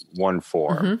one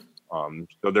form.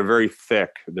 So they're very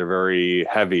thick. They're very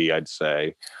heavy, I'd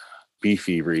say.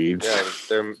 Beefy wreaths.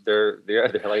 Yeah,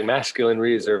 they're like masculine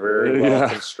wreaths. They're very well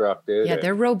constructed. Yeah,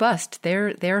 they're robust.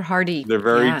 They're hardy. They're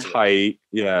very tight.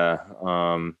 Yeah.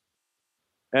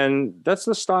 And that's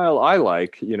the style I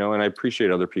like, and I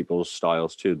appreciate other people's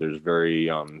styles too. There's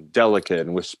very delicate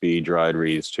and wispy dried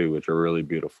wreaths too, which are really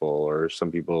beautiful. Or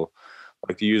some people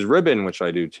like to use ribbon, which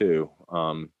I do too.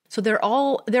 So they're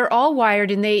all wired,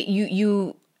 and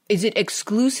is it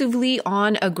exclusively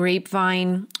on a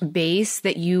grapevine base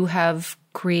that you have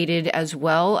created as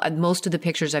well? Most of the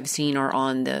pictures I've seen are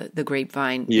on the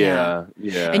grapevine. Yeah.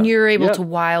 And you're able to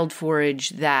wild forage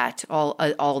that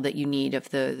all that you need of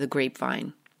the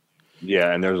grapevine.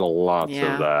 Yeah, and there's a lot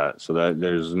of that. So that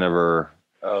there's never.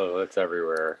 Oh, it's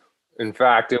everywhere. In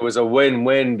fact, it was a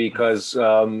win-win because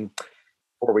before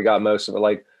we got most of it,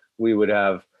 like we would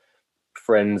have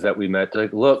friends that we met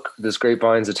like, look, this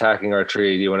grapevine's attacking our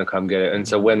tree. Do you want to come get it? And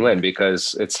it's a win-win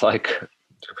because it's like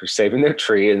we're saving their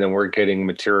tree and then we're getting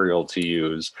material to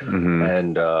use.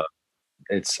 And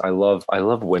I love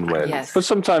win-wins. Yes. But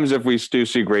sometimes if we do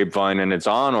see grapevine and it's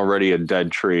on already a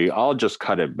dead tree, I'll just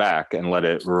cut it back and let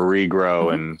it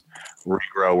regrow and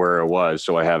regrow where it was,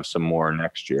 so I have some more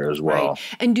next year as well. Right.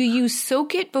 And do you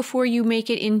soak it before you make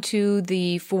it into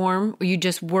the form, or you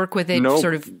just work with it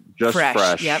sort of just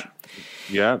fresh? Yep.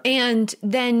 Yeah. And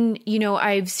then,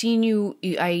 I've seen you,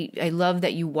 I love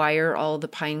that you wire all the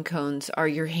pine cones. Are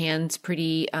your hands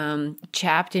pretty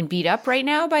chapped and beat up right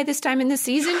now by this time in the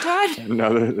season, Todd?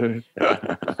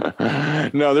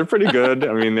 No, they're pretty good.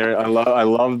 I mean, I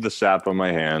love the sap on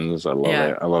my hands. I love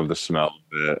it. I love the smell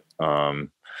of it.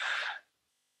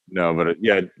 No, but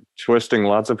twisting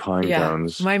lots of pine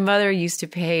cones. My mother used to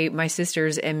pay my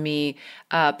sisters and me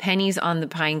pennies on the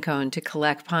pine cone to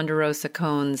collect ponderosa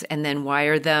cones and then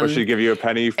wire them. She'd give you a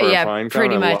penny for a pine cone?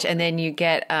 Pretty much. And then you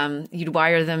get, you'd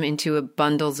wire them into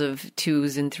bundles of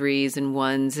 2s and 3s and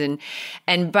 1s.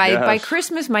 And by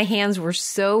Christmas, my hands were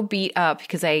so beat up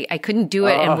because I couldn't do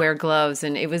it and wear gloves.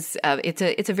 And it was,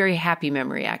 it's a very happy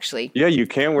memory, actually. Yeah, you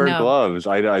can't wear gloves.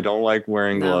 I don't like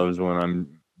wearing gloves when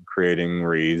I'm creating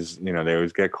wreaths. They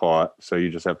always get caught, so you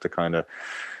just have to kind of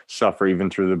suffer even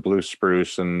through the blue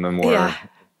spruce and the more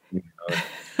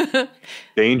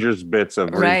dangerous bits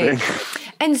of wreathing.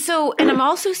 And I'm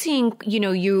also seeing,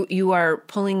 you are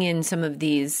pulling in some of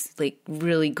these like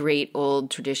really great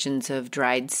old traditions of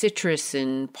dried citrus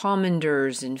and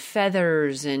pomanders and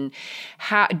feathers. And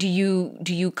how do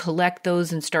you collect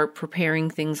those and start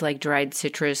preparing things like dried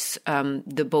citrus?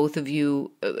 The both of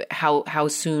you, how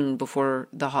soon before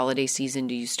the holiday season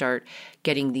do you start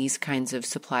getting these kinds of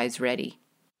supplies ready?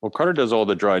 Well, Carter does all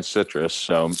the dried citrus.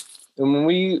 So when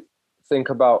we think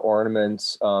about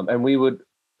ornaments, and we would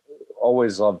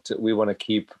always we want to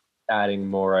keep adding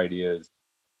more ideas,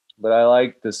 but I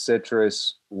like the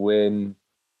citrus when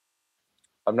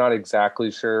I'm not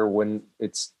exactly sure when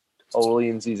it's totally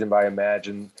in season, but I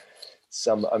imagine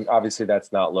obviously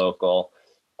that's not local,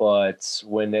 but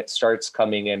when it starts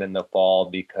coming in the fall,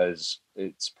 because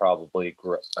it's probably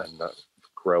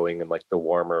growing in like the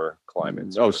warmer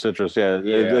climates. Citrus.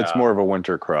 It's more of a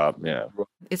winter crop. Yeah.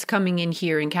 It's coming in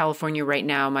here in California right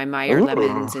now. My Meyer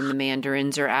lemons and the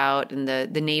mandarins are out, and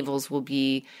the navels will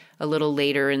be a little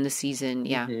later in the season.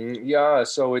 Yeah. Mm-hmm. Yeah.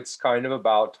 So it's kind of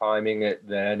about timing it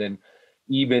then. And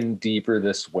even deeper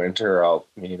this winter,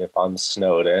 if I'm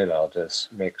snowed in, I'll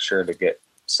just make sure to get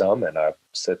some, and I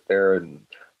sit there and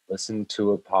listen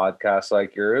to a podcast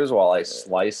like yours while I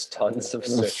slice tons of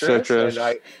citrus.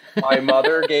 And my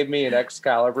mother gave me an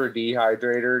Excalibur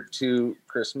dehydrator 2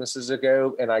 Christmases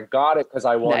ago, and I got it because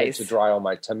I wanted to dry all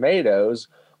my tomatoes,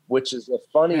 which is a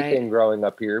funny thing growing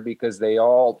up here because they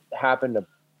all happen to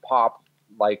pop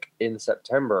like in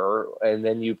September, and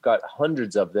then you've got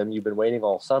hundreds of them. You've been waiting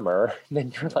all summer, and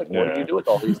then you're like, what do you do with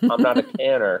all these? I'm not a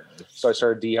canner. So I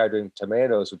started dehydrating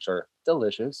tomatoes, which are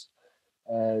delicious.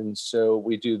 And so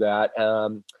we do that.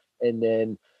 And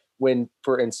then when,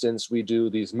 for instance, we do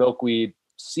these milkweed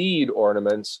seed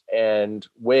ornaments, and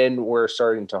when we're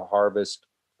starting to harvest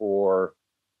for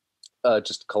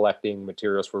just collecting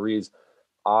materials for wreaths,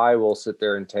 I will sit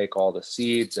there and take all the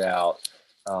seeds out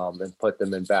and put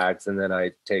them in bags. And then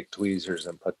I take tweezers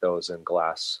and put those in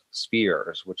glass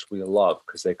spheres, which we love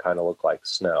because they kind of look like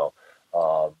snow.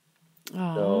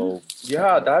 So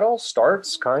that all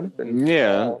starts kind of in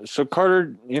fall. So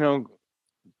Carter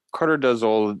does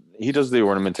the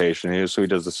ornamentation. So he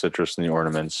does the citrus and the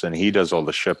ornaments, and he does all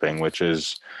the shipping, which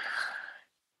is,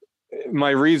 my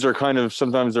wreaths are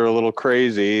sometimes they're a little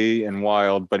crazy and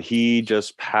wild, but he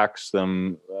just packs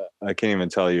them. I can't even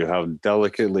tell you how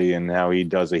delicately and how he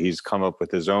does it. He's come up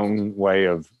with his own way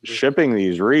of shipping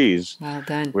these wreaths. Well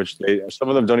done. Which some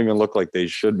of them don't even look like they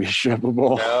should be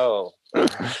shippable. No.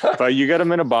 But you get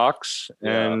them in a box,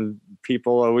 and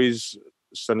people always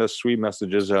send us sweet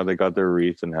messages how they got their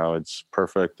wreath and how it's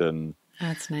perfect, and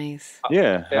that's nice.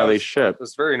 How they ship. I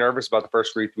was very nervous about the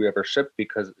first wreath we ever shipped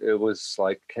because it was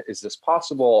like, is this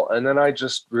possible? And then I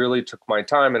just really took my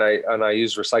time, and I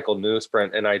used recycled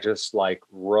newsprint, and I just like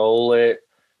roll it.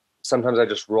 Sometimes I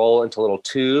just roll into little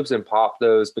tubes and pop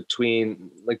those between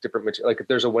like different materials. Like if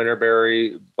there's a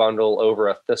winterberry bundle over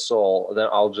a thistle, then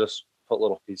I'll just put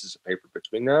little pieces of paper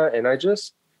between that, and I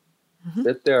just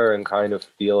sit there and kind of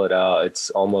feel it out. It's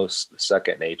almost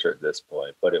second nature at this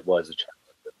point, but it was a challenge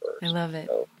at first. I love it.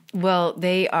 So. Well,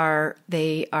 they are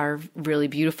really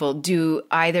beautiful. Do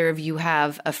either of you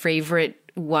have a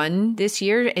favorite one this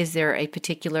year? Is there a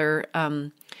particular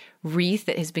wreath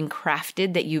that has been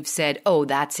crafted that you've said, oh,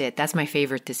 that's it. That's my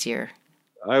favorite this year?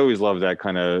 I always love that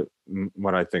kind of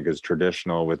what I think is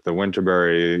traditional with the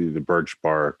winterberry, the birch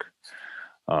bark.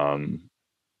 That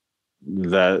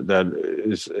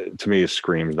is, to me,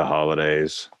 screams the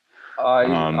holidays.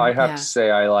 I have to say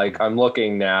I'm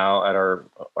looking now at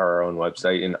our own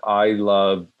website, and I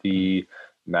love the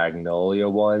magnolia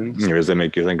ones. Does that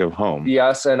make you think of home?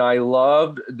 Yes, and I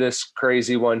loved this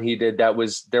crazy one he did.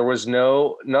 There was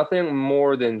nothing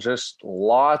more than just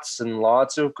lots and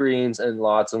lots of greens and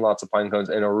lots of pine cones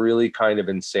in a really kind of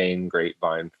insane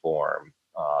grapevine form.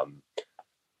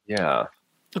 Yeah.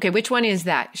 Okay, which one is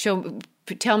that?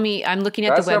 Tell me. I'm looking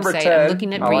at That's the website. I'm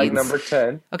looking at I wreaths. like number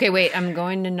 10. Okay, wait. I'm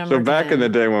going to number 10. So back in the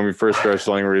day when we first started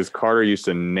selling wreaths, Carter used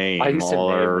to name all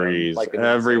our wreaths.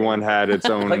 Everyone had its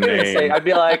own name. I'd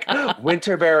be like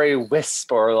Winterberry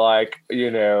Wisp, or and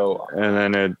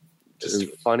then it just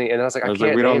funny. And I was like,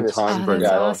 we don't have time for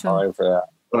that. Awesome. I don't have time for that.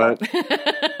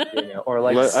 But or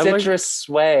like citrus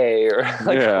sway, or oh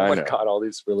my God, all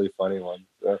these really funny ones.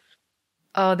 So.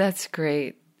 Oh, that's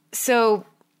great. So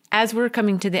as we're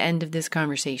coming to the end of this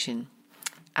conversation,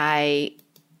 I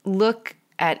look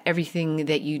at everything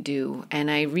that you do and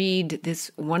I read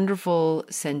this wonderful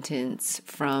sentence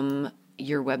from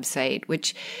your website,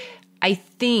 which I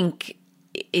think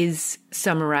is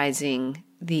summarizing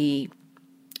the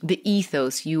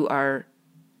ethos you are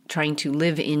trying to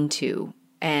live into.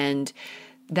 And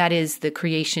that is the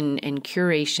creation and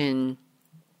curation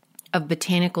of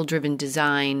botanical-driven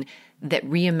design that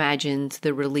reimagines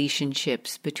the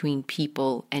relationships between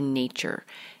people and nature.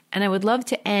 And I would love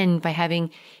to end by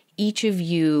having each of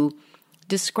you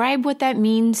describe what that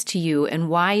means to you and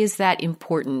why is that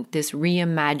important, this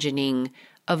reimagining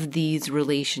of these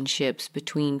relationships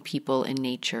between people and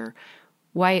nature.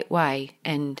 Why,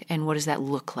 and what does that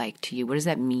look like to you? What does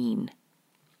that mean?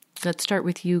 Let's start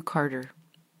with you, Carter.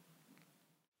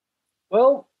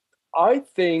 Well, I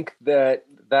think that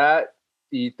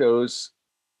ethos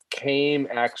came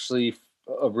actually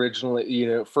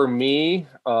originally, for me,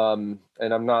 and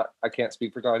I can't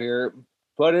speak for Todd here,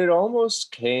 but it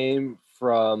almost came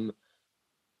from,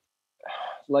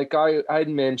 like I'd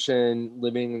mentioned,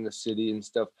 living in the city and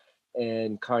stuff,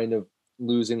 and kind of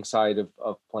losing sight of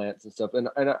plants and stuff. And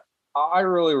I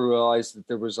really realized that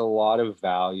there was a lot of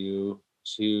value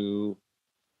to,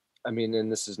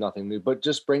 and this is nothing new, but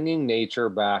just bringing nature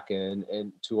back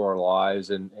into our lives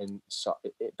and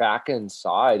back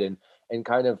inside and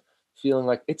kind of feeling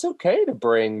like it's okay to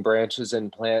bring branches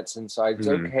and plants inside. It's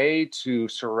okay to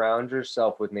surround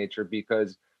yourself with nature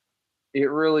because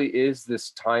it really is this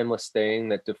timeless thing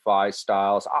that defies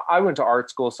styles. I went to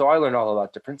art school, so I learned all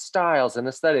about different styles and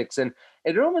aesthetics, and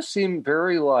it almost seemed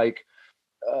very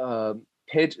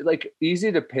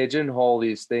easy to pigeonhole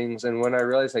these things. And when I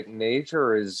realized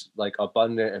nature is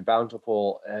abundant and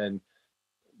bountiful and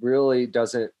really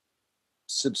doesn't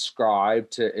subscribe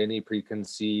to any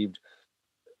preconceived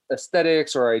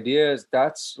aesthetics or ideas,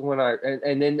 that's when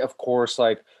and then of course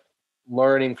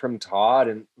learning from Todd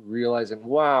and realizing,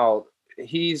 wow,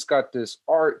 he's got this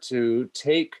art to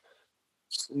take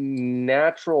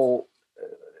natural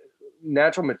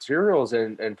materials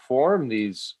and form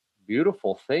these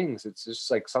beautiful things. It's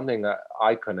just something that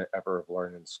I couldn't ever have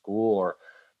learned in school,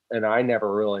 and I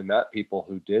never really met people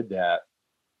who did that.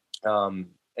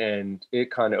 And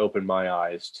it kind of opened my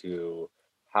eyes to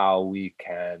how we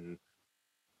can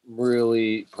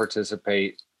really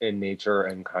participate in nature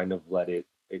and kind of let it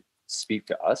speak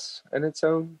to us in its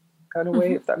own kind of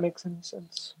way, if that makes any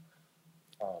sense.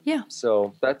 Yeah.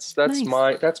 So that's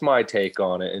nice. my take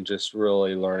on it, and just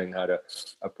really learning how to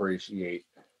appreciate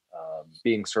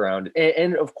being surrounded.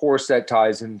 And of course that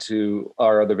ties into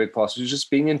our other big philosophy, just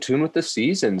being in tune with the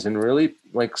seasons and really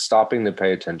stopping to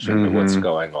pay attention to what's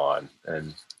going on.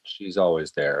 And she's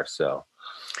always there. So.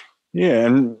 Yeah.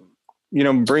 And,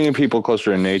 bringing people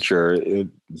closer to nature,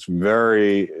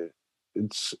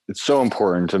 it's so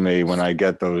important to me when I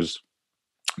get those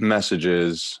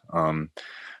messages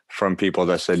from people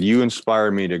that said, you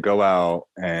inspired me to go out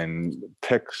and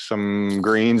pick some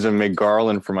greens and make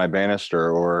garland for my banister,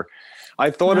 or I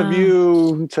thought of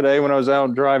you today when I was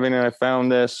out driving and I found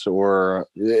this, or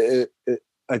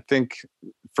I think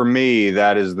for me,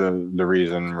 that is the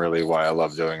reason really why I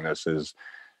love doing this, is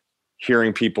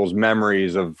hearing people's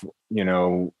memories of,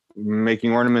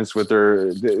 making ornaments with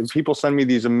people send me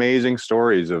these amazing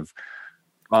stories of,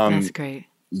 that's great.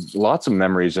 Lots of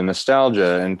memories and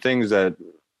nostalgia and things that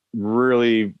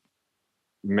really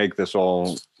make this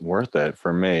all worth it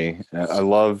for me. I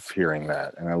love hearing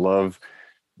that. And I love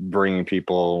bringing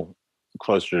people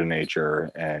closer to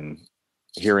nature and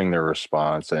hearing their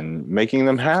response and making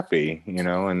them happy,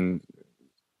 and,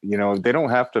 they don't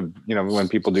have to, when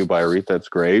people do buy a wreath, that's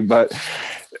great. But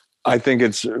I think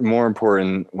it's more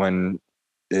important when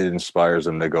it inspires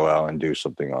them to go out and do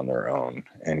something on their own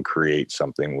and create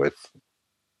something with,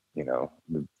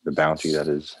 the bounty that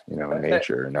is,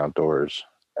 nature and outdoors.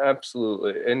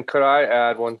 Absolutely. And could I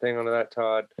add one thing onto that,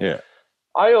 Todd? Yeah.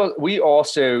 We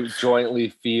also jointly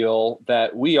feel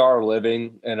that we are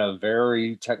living in a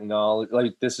very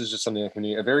this is just something that can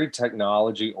be a very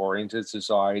technology oriented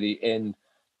society.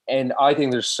 And I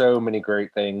think there's so many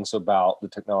great things about the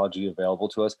technology available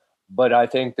to us, but I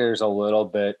think there's a little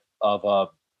bit of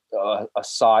a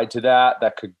side to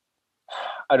that could,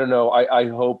 I don't know. I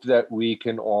hope that we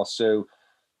can also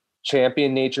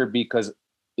champion nature because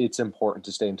it's important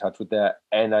to stay in touch with that.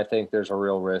 And I think there's a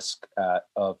real risk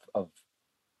of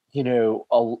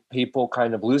people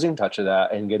kind of losing touch of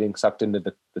that and getting sucked into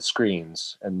the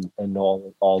screens and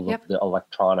all of the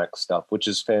electronic stuff, which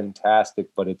is fantastic,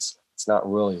 but it's not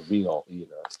really real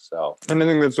either. So, and I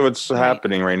think that's what's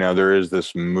happening right now. There is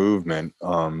this movement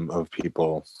of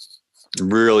people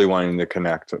really wanting to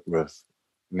connect with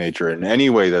nature in any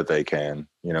way that they can,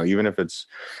 even if it's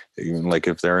like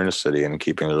if they're in a city and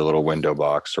keeping their little window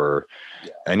box or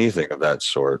anything of that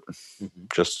sort,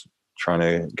 just trying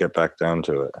to get back down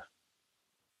to it.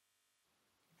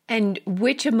 And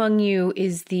which among you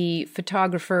is the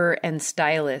photographer and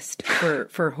stylist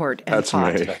for Hort and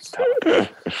Pott? That's me.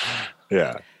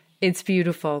 Yeah. It's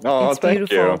beautiful. Oh, it's thank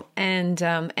beautiful. you. And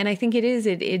I think it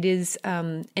is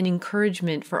an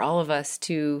encouragement for all of us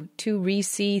to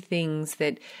re-see things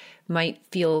that might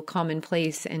feel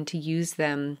commonplace and to use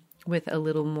them with a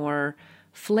little more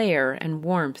flair and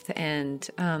warmth. And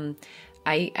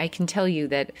I can tell you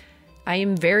that I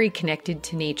am very connected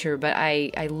to nature, but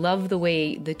I love the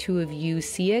way the two of you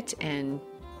see it and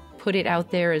put it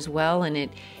out there as well. And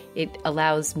it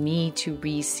allows me to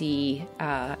re-see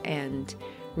and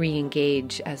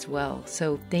re-engage as well.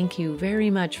 So thank you very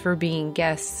much for being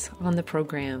guests on the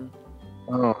program.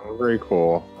 Oh, very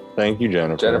cool. Thank you,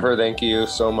 Jennifer. Jennifer, thank you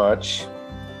so much.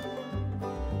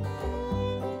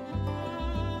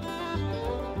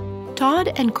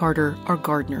 Todd and Carter are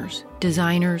gardeners,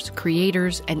 designers,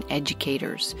 creators, and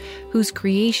educators whose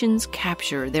creations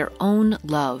capture their own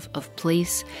love of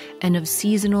place and of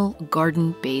seasonal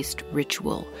garden-based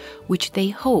ritual, which they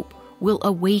hope will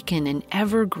awaken an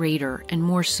ever greater and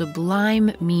more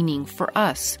sublime meaning for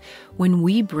us when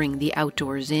we bring the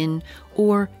outdoors in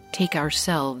or take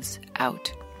ourselves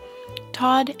out.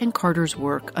 Todd and Carter's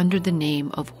work under the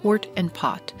name of Hort and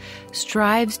Pott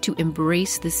strives to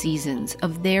embrace the seasons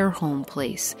of their home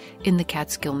place in the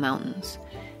Catskill Mountains.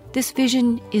 This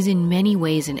vision is in many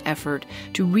ways an effort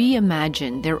to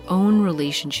reimagine their own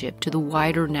relationship to the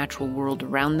wider natural world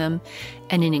around them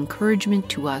and an encouragement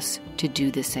to us to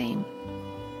do the same.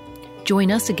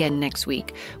 Join us again next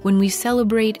week when we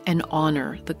celebrate and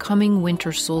honor the coming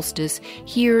winter solstice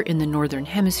here in the Northern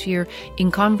Hemisphere in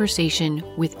conversation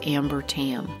with Amber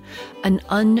Tam, an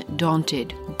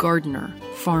undaunted gardener,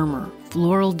 farmer,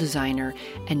 floral designer,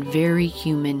 and very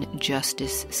human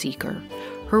justice seeker.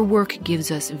 Her work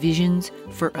gives us visions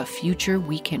for a future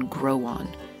we can grow on.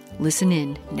 Listen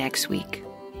in next week.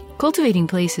 Cultivating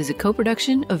Place is a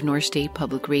co-production of North State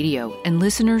Public Radio and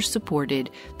listeners supported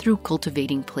through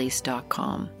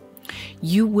cultivatingplace.com.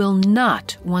 You will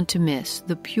not want to miss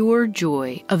the pure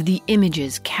joy of the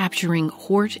images capturing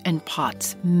Hort and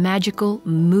Pott's magical,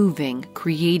 moving,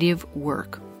 creative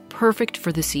work, perfect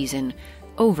for the season,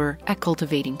 over at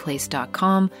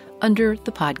cultivatingplace.com under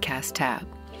the podcast tab.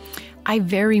 I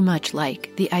very much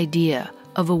like the idea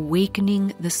of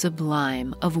awakening the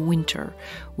sublime of winter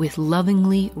with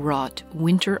lovingly wrought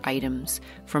winter items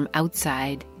from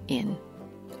outside in.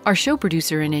 Our show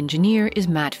producer and engineer is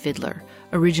Matt Fiddler.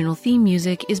 Original theme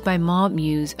music is by Mob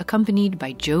Muse, accompanied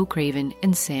by Joe Craven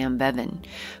and Sam Bevan.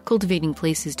 Cultivating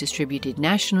Place is distributed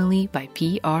nationally by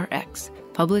PRX,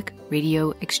 Public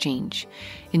Radio Exchange.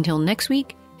 Until next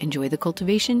week, enjoy the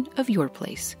cultivation of your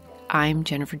place. I'm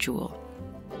Jennifer Jewell.